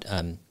about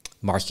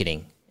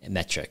marketing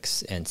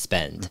metrics and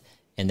spend,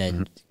 and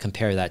then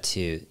compare that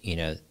to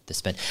the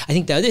spend. I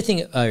think the other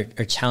thing our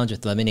challenge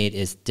with Lemonade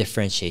is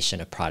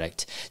differentiation of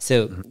product.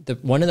 So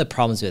one of the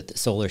problems with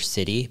Solar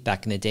City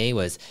back in the day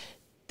was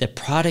the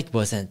product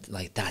wasn't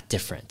like that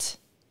different,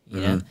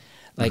 you know.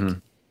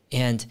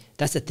 And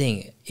that's the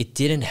thing. It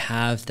didn't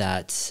have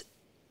that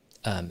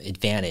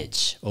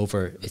advantage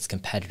over its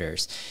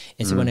competitors.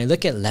 And so when I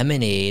look at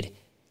Lemonade,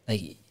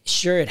 like,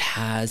 sure, it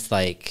has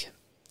like,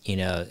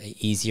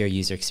 easier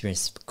user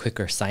experience,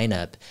 quicker sign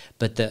up,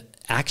 but the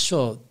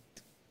actual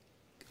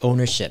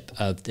ownership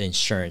of the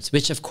insurance,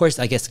 which of course,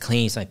 I guess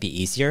claims might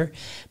be easier,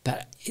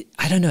 but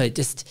I don't know.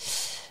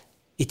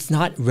 It's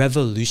not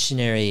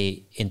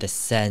revolutionary in the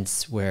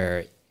sense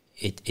where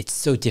it's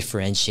so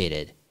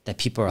differentiated that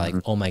people are like,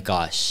 oh my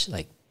gosh,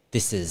 like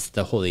this is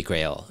the holy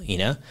grail, of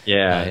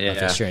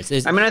insurance.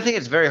 I mean, I think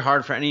it's very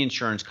hard for any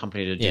insurance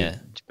company to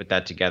put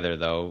that together,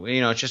 though.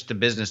 It's just a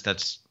business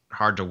that's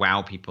hard to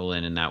wow people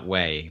in that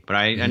way. But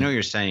I know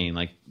you're saying,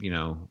 like,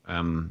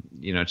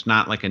 it's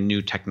not like a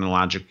new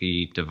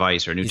technological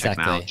device or new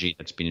technology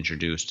that's been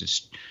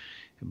introduced.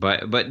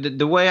 But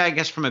the way, I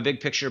guess, from a big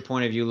picture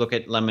point of view, look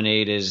at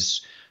Lemonade is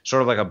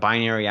sort of like a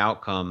binary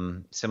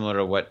outcome, similar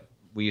to what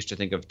we used to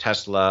think of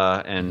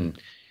Tesla. And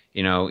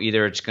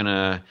either it's going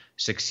to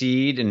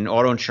succeed, and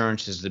auto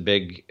insurance is the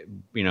biggest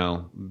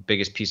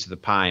piece of the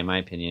pie, in my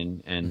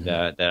opinion. And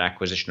that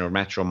acquisition of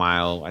Metro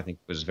Mile, I think,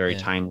 was very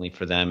timely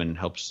for them and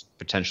helps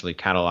potentially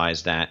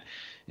catalyze that,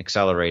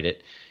 accelerate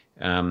it.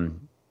 It's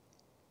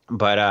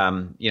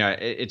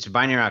a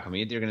binary outcome.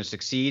 Either you're going to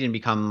succeed and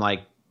become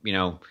like,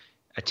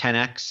 a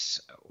 10x,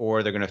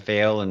 or they're going to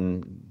fail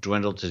and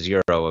dwindle to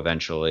zero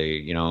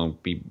eventually,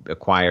 be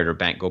acquired or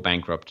go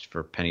bankrupt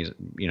for pennies,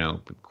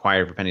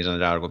 acquired for pennies on the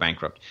dollar, go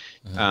bankrupt.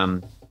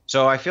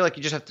 So I feel like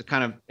you just have to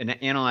kind of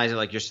analyze it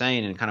like you're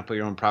saying, and kind of put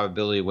your own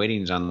probability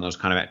weightings on those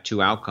kind of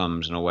two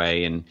outcomes in a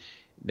way. And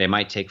they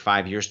might take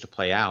 5 years to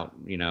play out,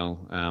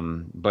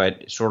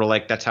 but sort of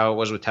like that's how it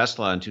was with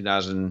Tesla in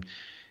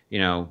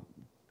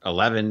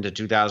 2011 to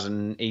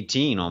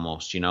 2018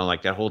 almost,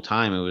 like that whole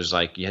time it was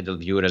like you had to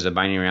view it as a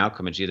binary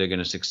outcome. It's either going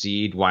to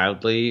succeed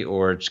wildly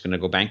or it's going to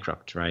go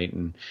bankrupt, right?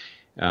 And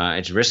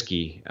it's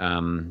risky.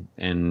 And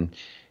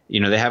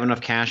they have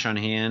enough cash on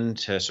hand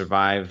to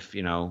survive,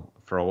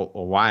 for a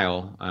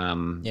while,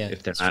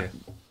 if they're not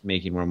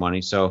making more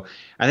money. So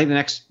I think the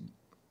next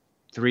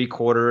 3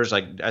 quarters,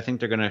 I think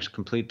they're going to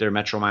complete their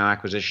Metro Mile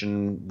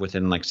acquisition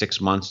within like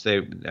 6 months. They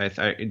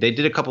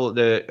did a couple of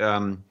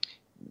the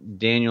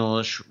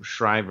Daniel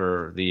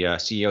Shriver, the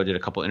CEO, did a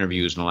couple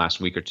interviews in the last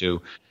week or two.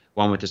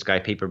 One with this guy,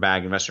 Paper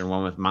Bag Investor, and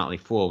one with Motley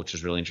Fool, which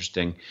was really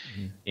interesting.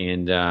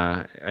 And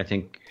I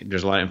think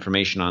there's a lot of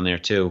information on there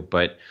too.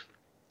 But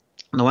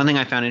the one thing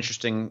I found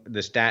interesting,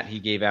 the stat he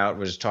gave out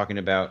was talking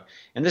about,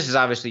 and this is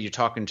obviously you're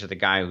talking to the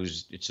guy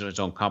it's his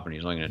own company.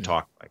 He's only going to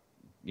talk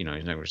he's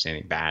not going to say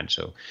anything bad.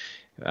 So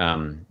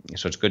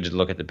it's good to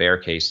look at the bear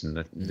case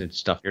and the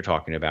stuff you're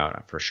talking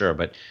about for sure.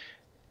 But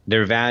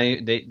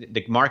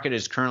the market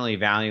is currently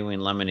valuing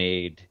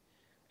Lemonade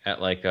at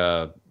like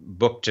a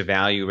book to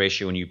value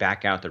ratio when you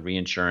back out the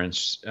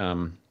reinsurance.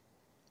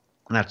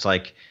 That's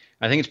like,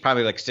 I think it's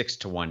probably like 6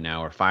 to 1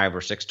 now, or 5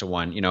 or 6 to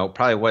 1.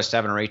 Probably was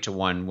 7 or 8 to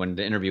 1 when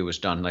the interview was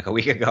done like a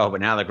week ago.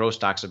 But now the growth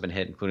stocks have been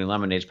hit, including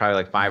Lemonade. It's probably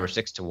like 5 or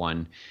 6 to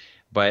 1.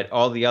 But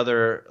all the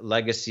other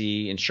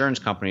legacy insurance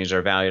companies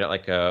are valued at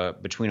like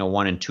between a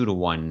 1 and 2 to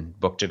 1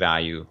 book to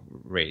value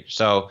rate.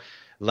 So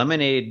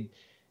Lemonade,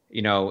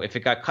 if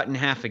it got cut in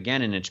half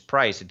again in its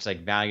price, it's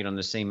like valued on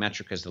the same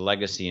metric as the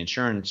legacy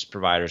insurance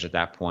providers at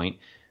that point,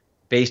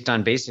 based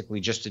on basically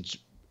just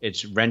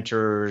its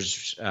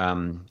renters,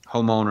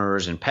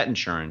 homeowners, and pet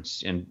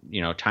insurance, and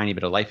a tiny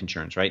bit of life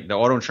insurance, right? The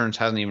auto insurance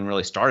hasn't even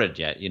really started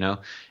yet,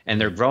 and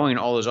they're growing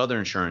all those other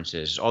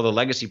insurances. All the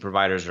legacy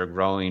providers are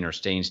growing or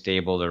staying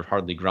stable. They're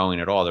hardly growing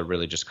at all. They're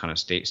really just kind of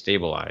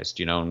stabilized,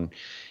 And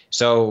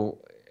so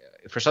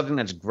for something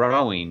that's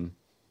growing,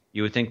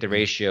 you would think the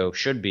ratio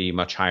should be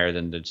much higher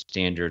than the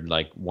standard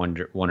like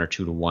 1 or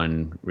 2 to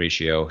 1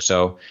 ratio.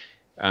 So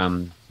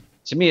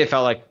to me, it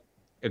felt like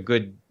a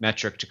good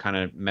metric to kind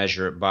of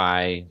measure it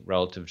by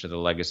relative to the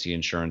legacy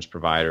insurance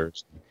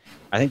providers.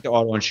 I think the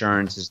auto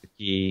insurance is the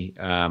key.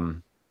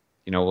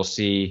 We'll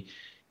see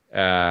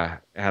how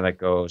that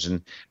goes.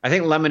 And I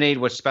think Lemonade,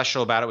 what's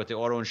special about it with the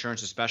auto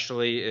insurance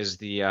especially is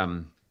the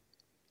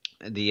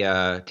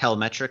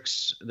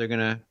telemetrics they're going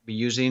to be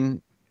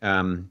using.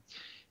 Um,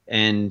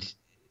 and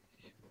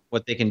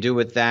what they can do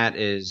with that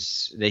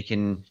is they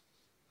can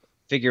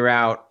figure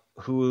out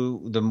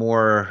who the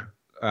more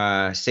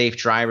safe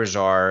drivers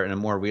are in a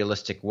more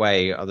realistic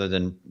way, other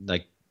than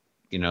like,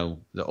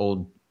 the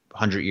old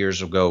 100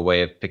 years ago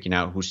way of picking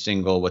out who's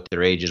single, what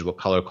their age is, what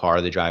color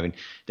car they're driving.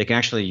 They can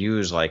actually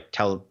use like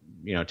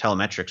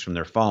telemetrics from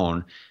their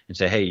phone and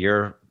say, hey,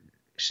 you're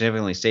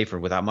significantly safer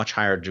with a much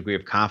higher degree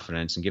of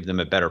confidence, and give them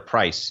a better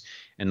price.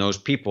 And those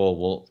people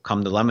will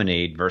come to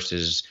Lemonade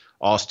versus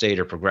Allstate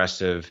or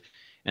Progressive.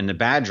 And the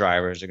bad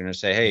drivers are going to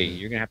say, hey,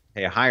 you're going to have to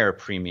pay a higher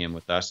premium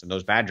with us. And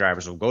those bad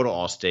drivers will go to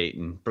Allstate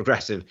and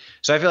Progressive.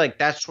 So I feel like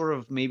that's sort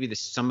of maybe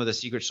some of the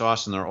secret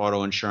sauce in their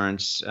auto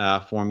insurance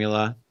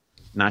formula,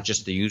 not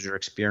just the user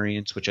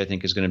experience, which I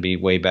think is going to be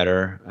way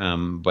better,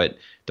 but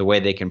the way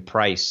they can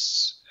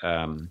price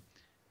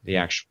the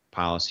actual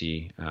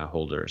policy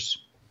holders.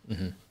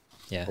 Mm-hmm.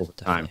 Yeah, over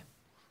definitely. time.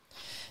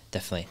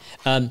 Definitely.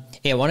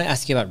 Hey, I want to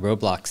ask you about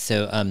Roblox.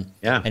 So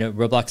Yeah. I know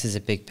Roblox is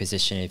a big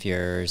position of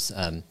yours.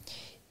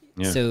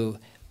 Yeah. So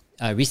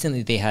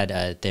recently they had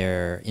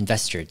their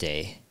investor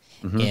day,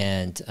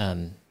 and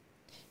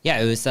yeah,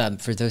 it was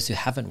for those who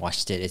haven't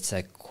watched it.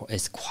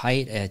 It's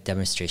quite a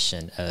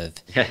demonstration of.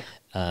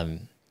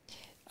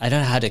 I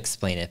don't know how to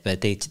explain it,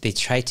 but they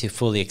try to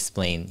fully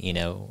explain,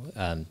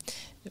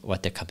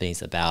 what their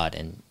company's about,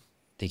 and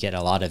they get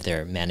a lot of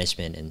their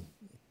management and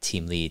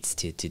team leads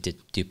to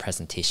do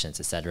presentations,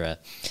 etc.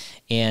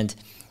 And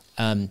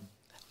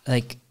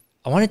like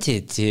I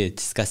wanted to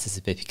discuss this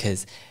a bit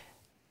because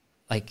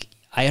like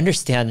I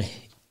understand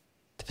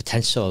the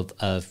potential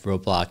of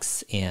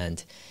Roblox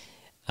and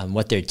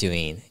what they're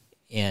doing,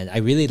 and I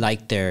really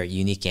like their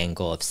unique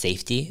angle of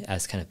safety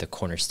as kind of the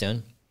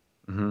cornerstone.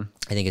 I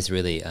think it's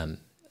really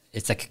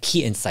it's like a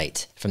key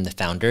insight from the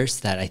founders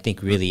that I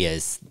think really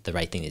is the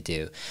right thing to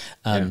do.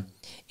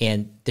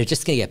 And they're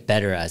just going to get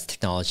better as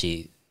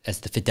technology, as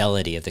the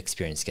fidelity of the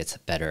experience gets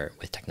better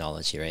with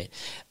technology, right?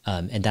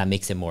 And that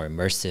makes it more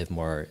immersive,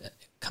 more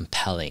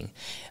compelling.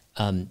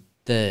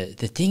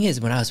 The thing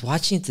is, when I was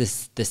watching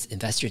this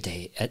investor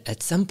day,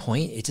 at some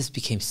point it just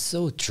became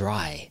so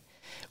dry,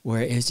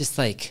 where it was just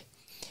like,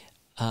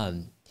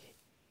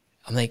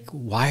 I'm like,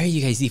 why are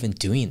you guys even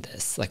doing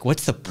this? Like,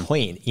 what's the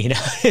point?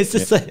 It's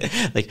just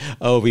like,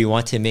 oh, we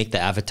want to make the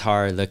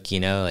avatar look,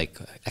 like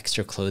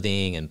extra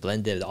clothing and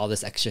blended, all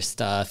this extra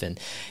stuff. And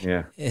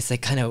it's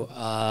like kind of,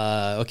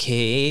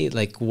 okay,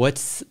 like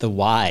what's the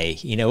why?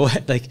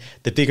 What, like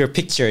the bigger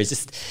picture is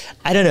just,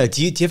 I don't know.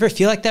 Do you ever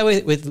feel like that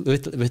with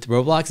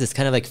Roblox? It's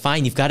kind of like,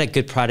 fine, you've got a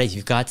good product,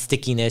 you've got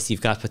stickiness,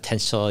 you've got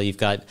potential, you've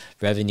got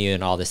revenue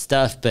and all this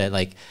stuff, but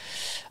like,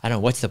 I don't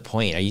know, what's the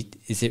point? Are you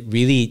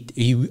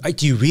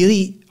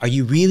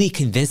really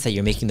convinced that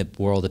you're making the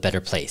world a better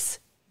place?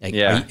 Like,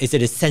 is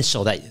it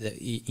essential that,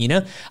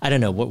 I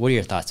don't know. What are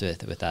your thoughts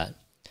with that?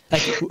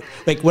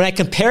 Like when I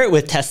compare it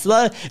with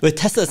Tesla,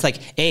 it's like,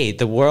 hey,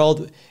 the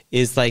world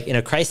is like in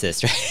a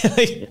crisis,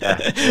 right?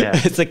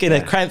 It's like in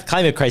a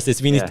climate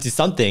crisis. We need to do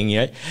something,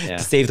 to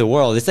save the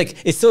world. It's like,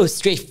 it's so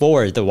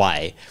straightforward, the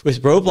why.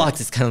 With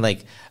Roblox, it's kind of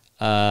like,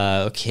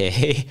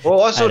 okay.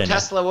 Well, also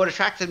Tesla, what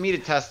attracted me to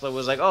Tesla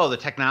was like, oh, the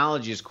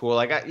technology is cool.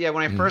 Like, when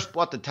I first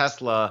bought the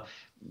Tesla,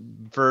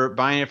 for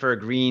buying it for a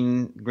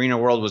greener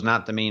world was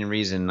not the main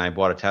reason I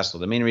bought a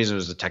Tesla. The main reason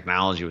was the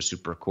technology was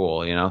super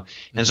cool, And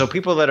so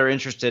people that are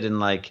interested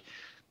in like,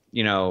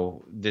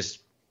 this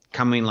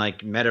coming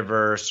like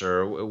metaverse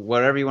or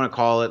whatever you want to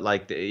call it,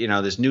 like,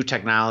 this new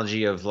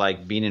technology of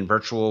like being in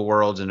virtual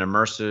worlds and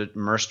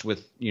immersed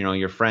with,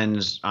 your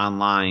friends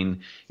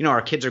online.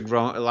 Our kids are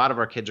growing, a lot of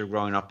our kids are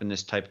growing up in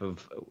this type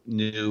of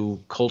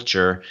new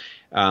culture.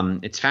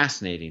 It's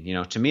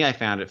fascinating. To me, I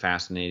found it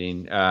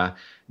fascinating.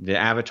 The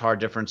avatar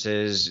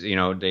differences,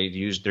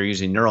 they're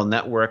using neural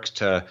networks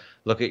to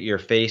look at your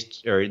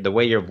face or the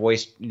way your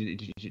voice,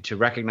 to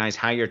recognize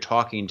how you're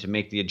talking, to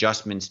make the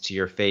adjustments to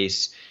your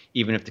face,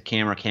 even if the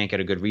camera can't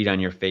get a good read on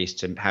your face,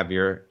 to have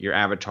your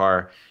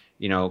avatar,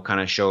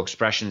 kind of show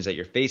expressions that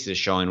your face is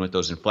showing with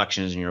those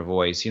inflections in your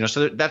voice.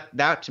 So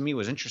that to me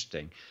was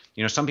interesting.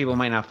 Some people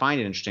might not find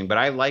it interesting, but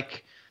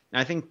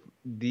I think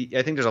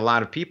there's a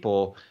lot of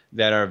people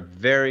that are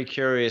very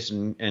curious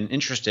and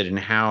interested in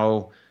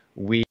how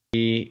we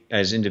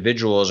as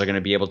individuals are going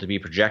to be able to be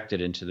projected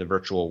into the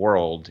virtual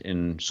world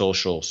in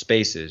social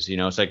spaces.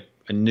 It's like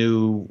a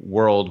new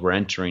world we're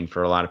entering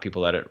for a lot of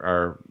people that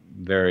are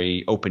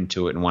very open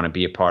to it and want to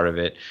be a part of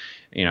it,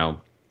 a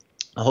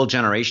whole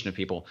generation of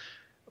people.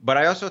 But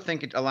I also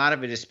think a lot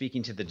of it is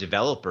speaking to the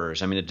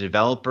developers. I mean, the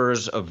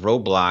developers of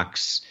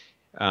Roblox,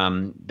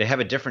 they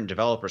have a different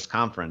developers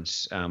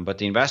conference, but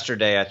the investor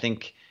day, I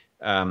think,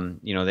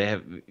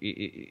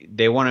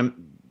 they want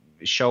to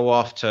show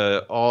off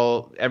to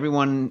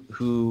everyone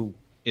who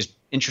is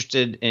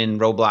interested in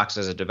Roblox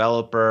as a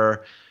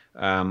developer,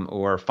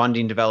 or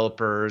funding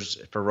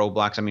developers for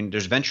Roblox. I mean,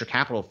 there's venture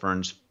capital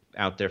firms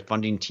out there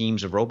funding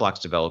teams of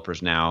Roblox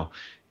developers now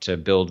to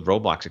build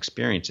Roblox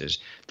experiences.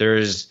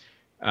 There's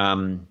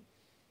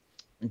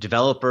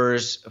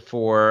developers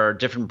for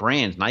different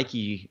brands.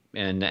 Nike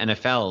and the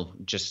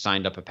NFL just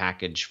signed up a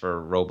package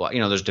for Roblox.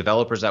 There's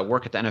developers that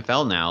work at the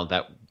NFL now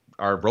that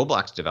are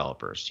Roblox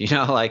developers,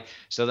 like,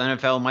 so the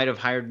NFL might have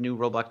hired new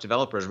Roblox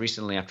developers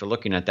recently after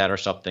looking at that or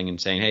something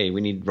and saying, hey, we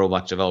need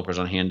Roblox developers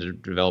on hand to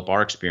develop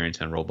our experience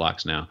on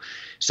Roblox now.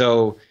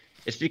 So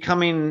it's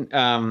becoming,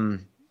 a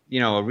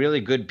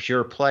really good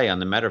pure play on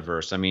the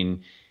metaverse. I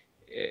mean,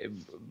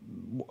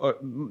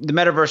 the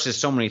metaverse is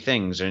so many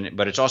things,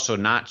 but it's also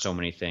not so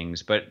many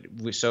things.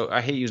 So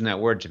I hate using that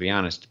word, to be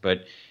honest,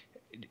 but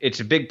it's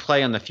a big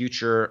play on the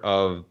future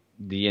of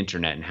the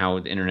internet and how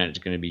the internet is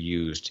going to be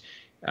used.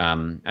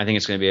 I think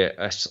it's going to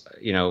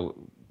be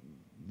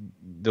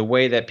the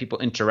way that people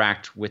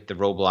interact with the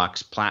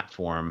Roblox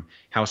platform,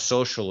 how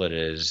social it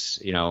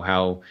is,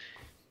 how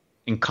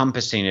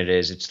encompassing it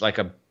is. It's like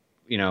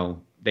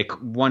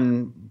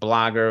one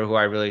blogger who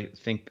I really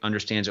think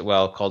understands it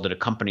well called it a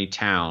company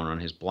town on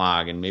his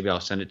blog, and maybe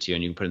I'll send it to you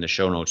and you can put it in the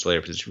show notes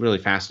later because it's really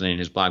fascinating,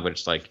 his blog.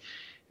 But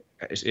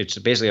it's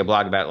basically a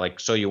blog about like,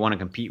 so you want to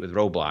compete with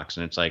Roblox,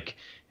 and it's like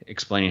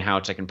explaining how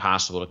it's like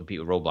impossible to compete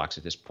with Roblox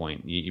at this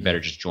point. You better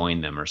just join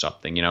them or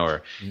something,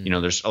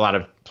 there's a lot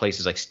of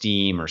places like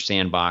Steam or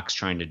Sandbox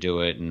trying to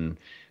do it, and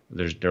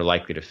they're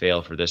likely to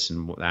fail for this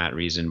and that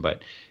reason.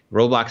 But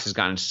Roblox has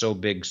gotten so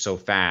big so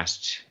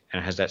fast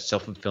and has that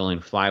self-fulfilling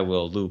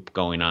flywheel loop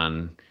going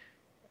on.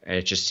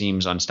 It just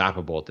seems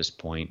unstoppable at this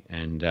point,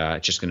 and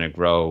it's just going to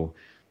grow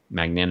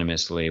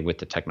magnanimously with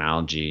the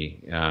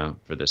technology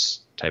for this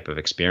type of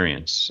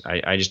experience.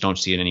 I just don't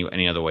see it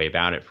any other way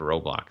about it for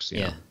Roblox.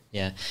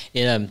 Yeah.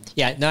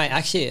 No, I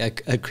actually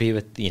agree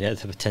with the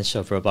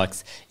potential of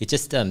Roblox. It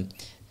just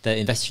the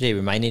Investor Day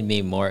reminded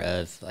me more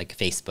of like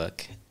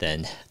Facebook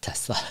than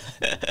Tesla.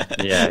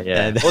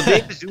 Yeah. Well,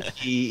 Dave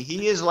Baszucki,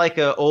 he is like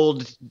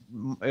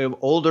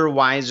older,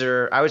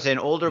 wiser. I would say an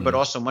older, but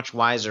also much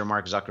wiser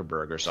Mark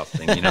Zuckerberg or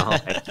something. He's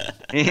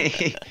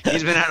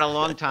been at it a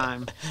long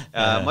time.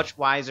 Much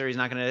wiser. He's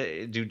not going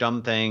to do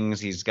dumb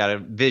things. He's got a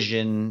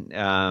vision.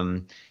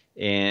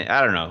 And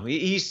I don't know.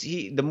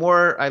 The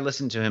more I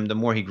listen to him, the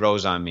more he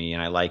grows on me,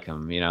 and I like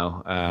him.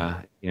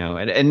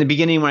 And in the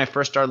beginning, when I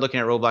first started looking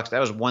at Roblox, that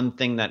was one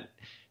thing that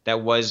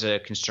was a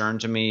concern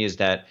to me, is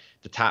that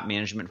the top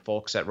management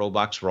folks at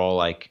Roblox were all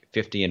like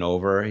 50 and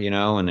over,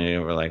 and they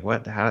were like,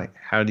 "What? How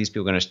are these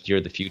people going to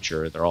steer the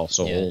future? They're all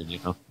so old,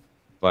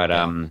 But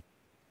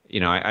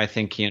I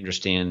think he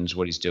understands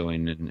what he's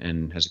doing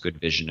and has a good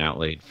vision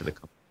outlaid for the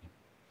company.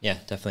 Yeah,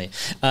 definitely.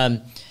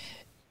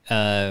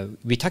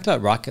 We talked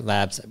about Rocket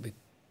Labs. We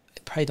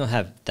probably don't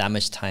have that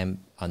much time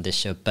on this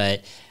show,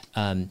 but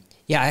I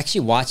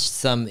actually watched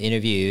some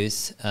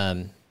interviews.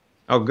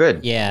 Oh,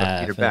 good. Yeah,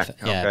 Peter Beck.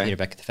 Peter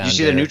Beck, the founder. Did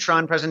you see the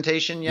Neutron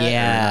presentation yet?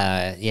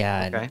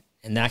 Yeah. Okay.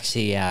 And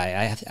actually,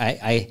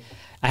 I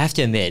have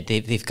to admit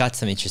they've got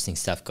some interesting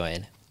stuff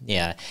going.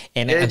 Yeah,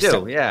 and they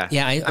do. Yeah.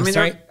 I'm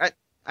sorry.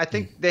 I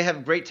think they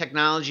have great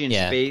technology in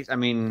space. I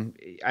mean,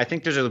 I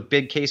think there's a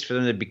big case for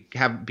them to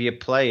be a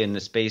play in the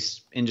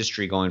space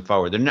industry going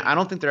forward. I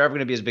don't think they're ever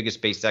going to be as big as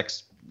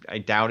SpaceX. I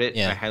doubt it.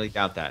 I highly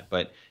doubt that.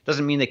 But it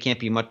doesn't mean they can't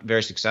be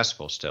very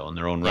successful still in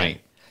their own right.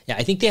 Yeah,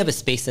 I think they have a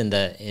space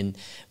in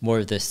more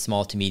of the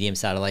small to medium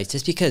satellites,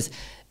 just because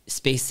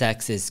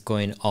SpaceX is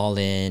going all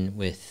in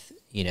with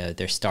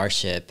their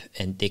Starship,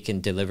 and they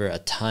can deliver a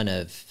ton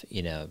of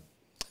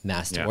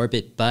mass to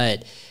orbit,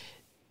 but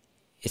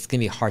it's going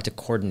to be hard to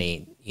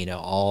coordinate,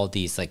 all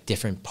these like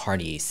different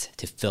parties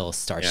to fill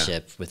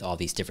Starship with all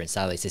these different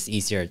satellites. It's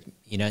easier,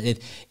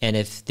 and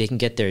if they can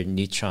get their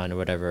Neutron or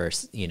whatever,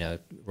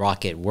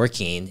 rocket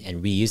working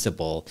and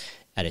reusable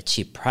at a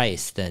cheap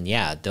price, then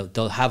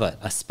they'll have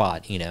a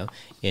spot,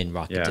 in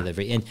rocket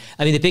delivery. And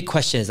I mean, the big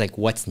question is like,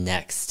 what's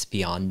next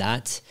beyond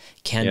that?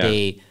 Can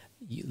they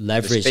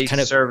leverage the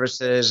space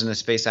services and the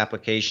space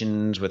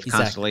applications with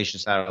constellation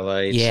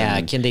satellites?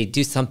 Can they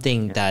do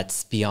something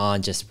that's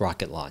beyond just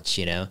rocket launch,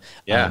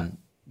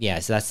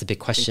 so that's the big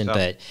question.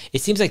 But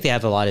it seems like they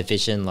have a lot of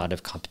vision, a lot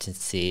of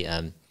competency.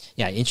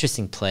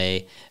 Interesting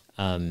play.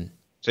 So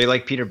you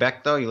like Peter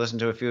Beck, though? You listened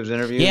to a few of his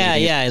interviews?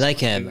 I like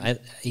him.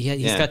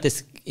 He's got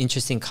this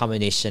interesting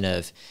combination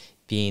of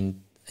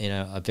being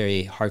a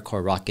very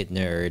hardcore rocket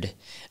nerd,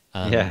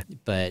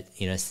 but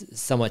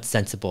somewhat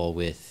sensible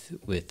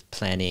with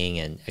planning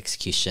and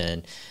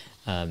execution.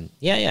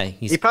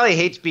 He probably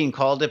hates being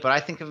called it, but I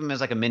think of him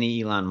as like a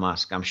mini Elon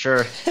Musk. I'm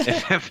sure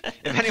if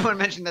anyone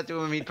mentioned that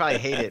to him, he'd probably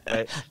hate it.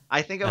 But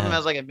I think of him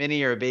as like a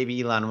mini or a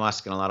baby Elon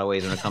Musk in a lot of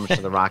ways when it comes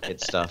to the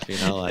rocket stuff.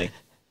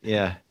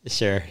 Yeah.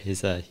 Sure,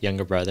 his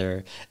younger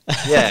brother.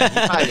 Yeah,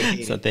 he probably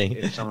hated something.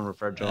 If someone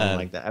referred to him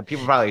like that.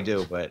 People probably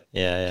do, but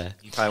he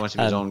probably wants to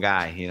be his own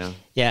guy.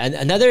 Yeah, and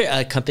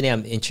another company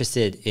I'm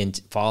interested in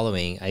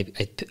following.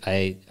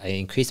 I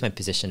increased my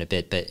position a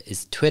bit, but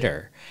is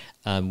Twitter,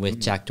 with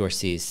Jack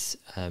Dorsey's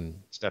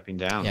stepping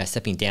down. Yeah,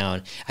 stepping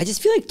down. I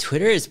just feel like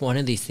Twitter is one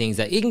of these things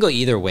that it can go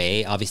either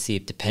way, obviously,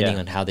 depending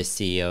on how the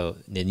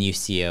new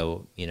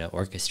CEO,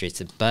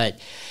 orchestrates it.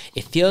 But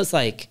it feels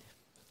like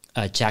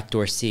Jack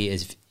Dorsey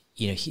is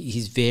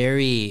he's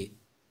very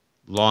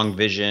long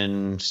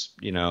visions,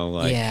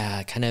 like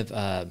yeah, kind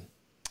of.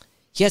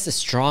 He has a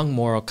strong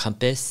moral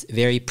compass,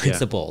 very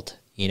principled,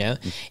 and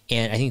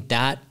I think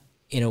that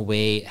in a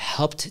way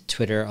helped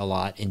Twitter a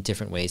lot in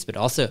different ways, but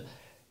also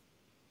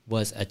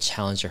was a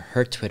challenge or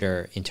hurt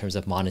Twitter in terms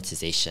of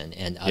monetization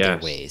and other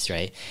ways,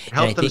 right? It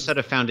helped them set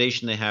a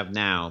foundation they have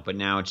now, but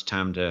now it's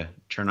time to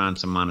turn on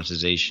some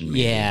monetization.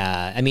 Maybe.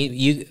 Yeah, I mean,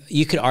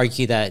 you could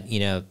argue that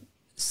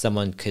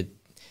someone could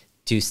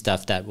do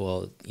stuff that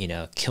will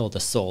kill the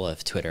soul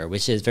of Twitter,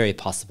 which is very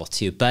possible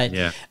too. But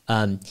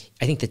I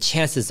think the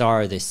chances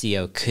are the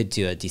CEO could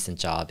do a decent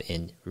job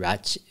in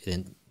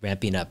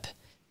ramping up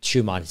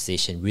true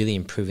monetization, really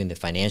improving the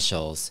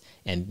financials,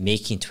 and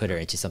making Twitter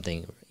into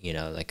something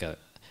like a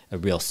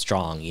real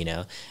strong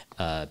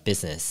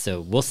business.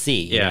 So we'll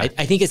see. I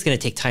think it's going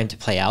to take time to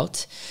play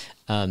out.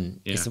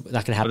 It's not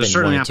going to happen. There's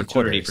certainly an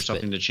opportunity for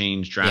something to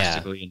change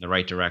drastically in the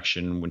right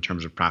direction in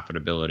terms of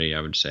profitability,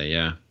 I would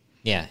say.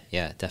 Yeah,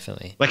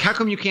 definitely. Like, how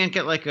come you can't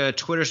get like a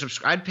Twitter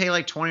subscribe? I'd pay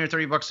like $20 or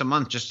 $30 a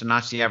month just to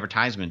not see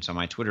advertisements on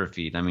my Twitter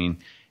feed. I mean,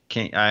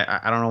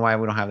 I don't know why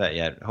we don't have that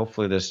yet.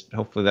 Hopefully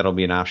that'll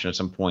be an option at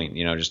some point,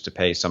 just to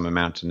pay some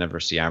amount to never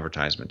see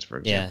advertisements, for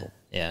example.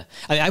 Yeah.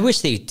 I mean, I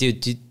wish they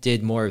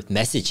did more with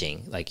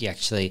messaging. Like, you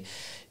actually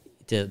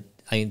did.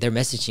 I mean, their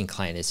messaging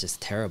client is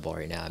just terrible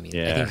right now. I mean,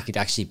 I think it could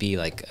actually be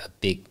like a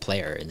big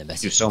player in the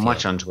messaging. Do so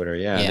much on Twitter.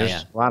 There's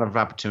a lot of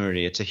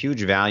opportunity. It's a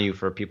huge value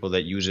for people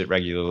that use it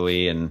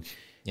regularly, and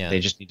they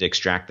just need to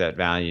extract that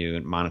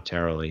value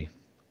monetarily.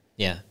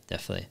 Yeah,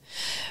 definitely.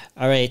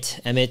 All right,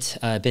 Emmet,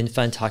 been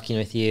fun talking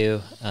with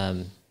you.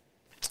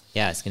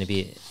 It's going to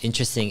be an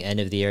interesting end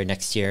of the year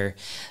next year.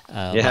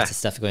 Lots of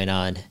stuff going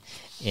on.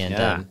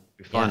 And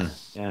be fun.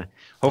 Yeah.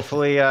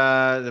 Hopefully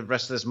the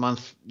rest of this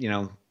month,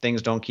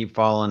 things don't keep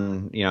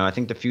falling. I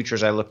think the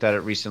futures, I looked at it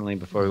recently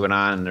before we went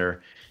on,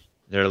 they're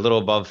a little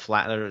above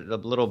flat. They're a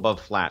little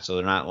above flat, so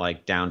they're not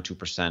like down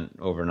 2%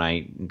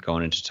 overnight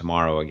going into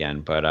tomorrow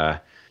again.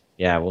 But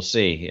we'll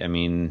see. I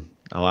mean,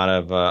 a lot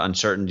of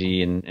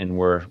uncertainty in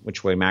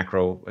which way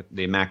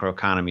the macro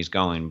economy is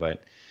going,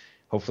 but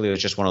hopefully it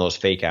was just one of those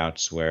fake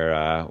outs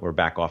where we're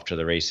back off to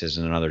the races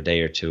in another day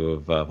or two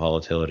of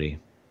volatility.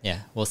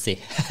 Yeah, we'll see.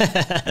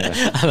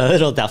 I'm a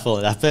little doubtful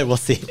of that, but we'll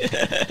see.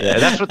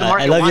 That's what the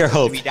market wants us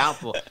to be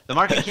doubtful. The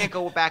market can't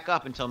go back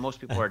up until most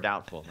people are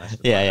doubtful.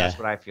 That's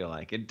what I feel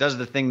like. It does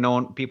the thing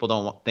people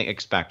don't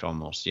expect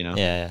almost,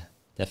 Yeah,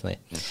 definitely.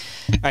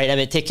 All right,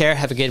 Emmet, take care.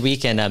 Have a good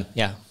week, and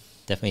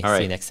definitely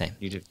see you next time.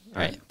 You too.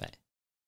 All right, bye.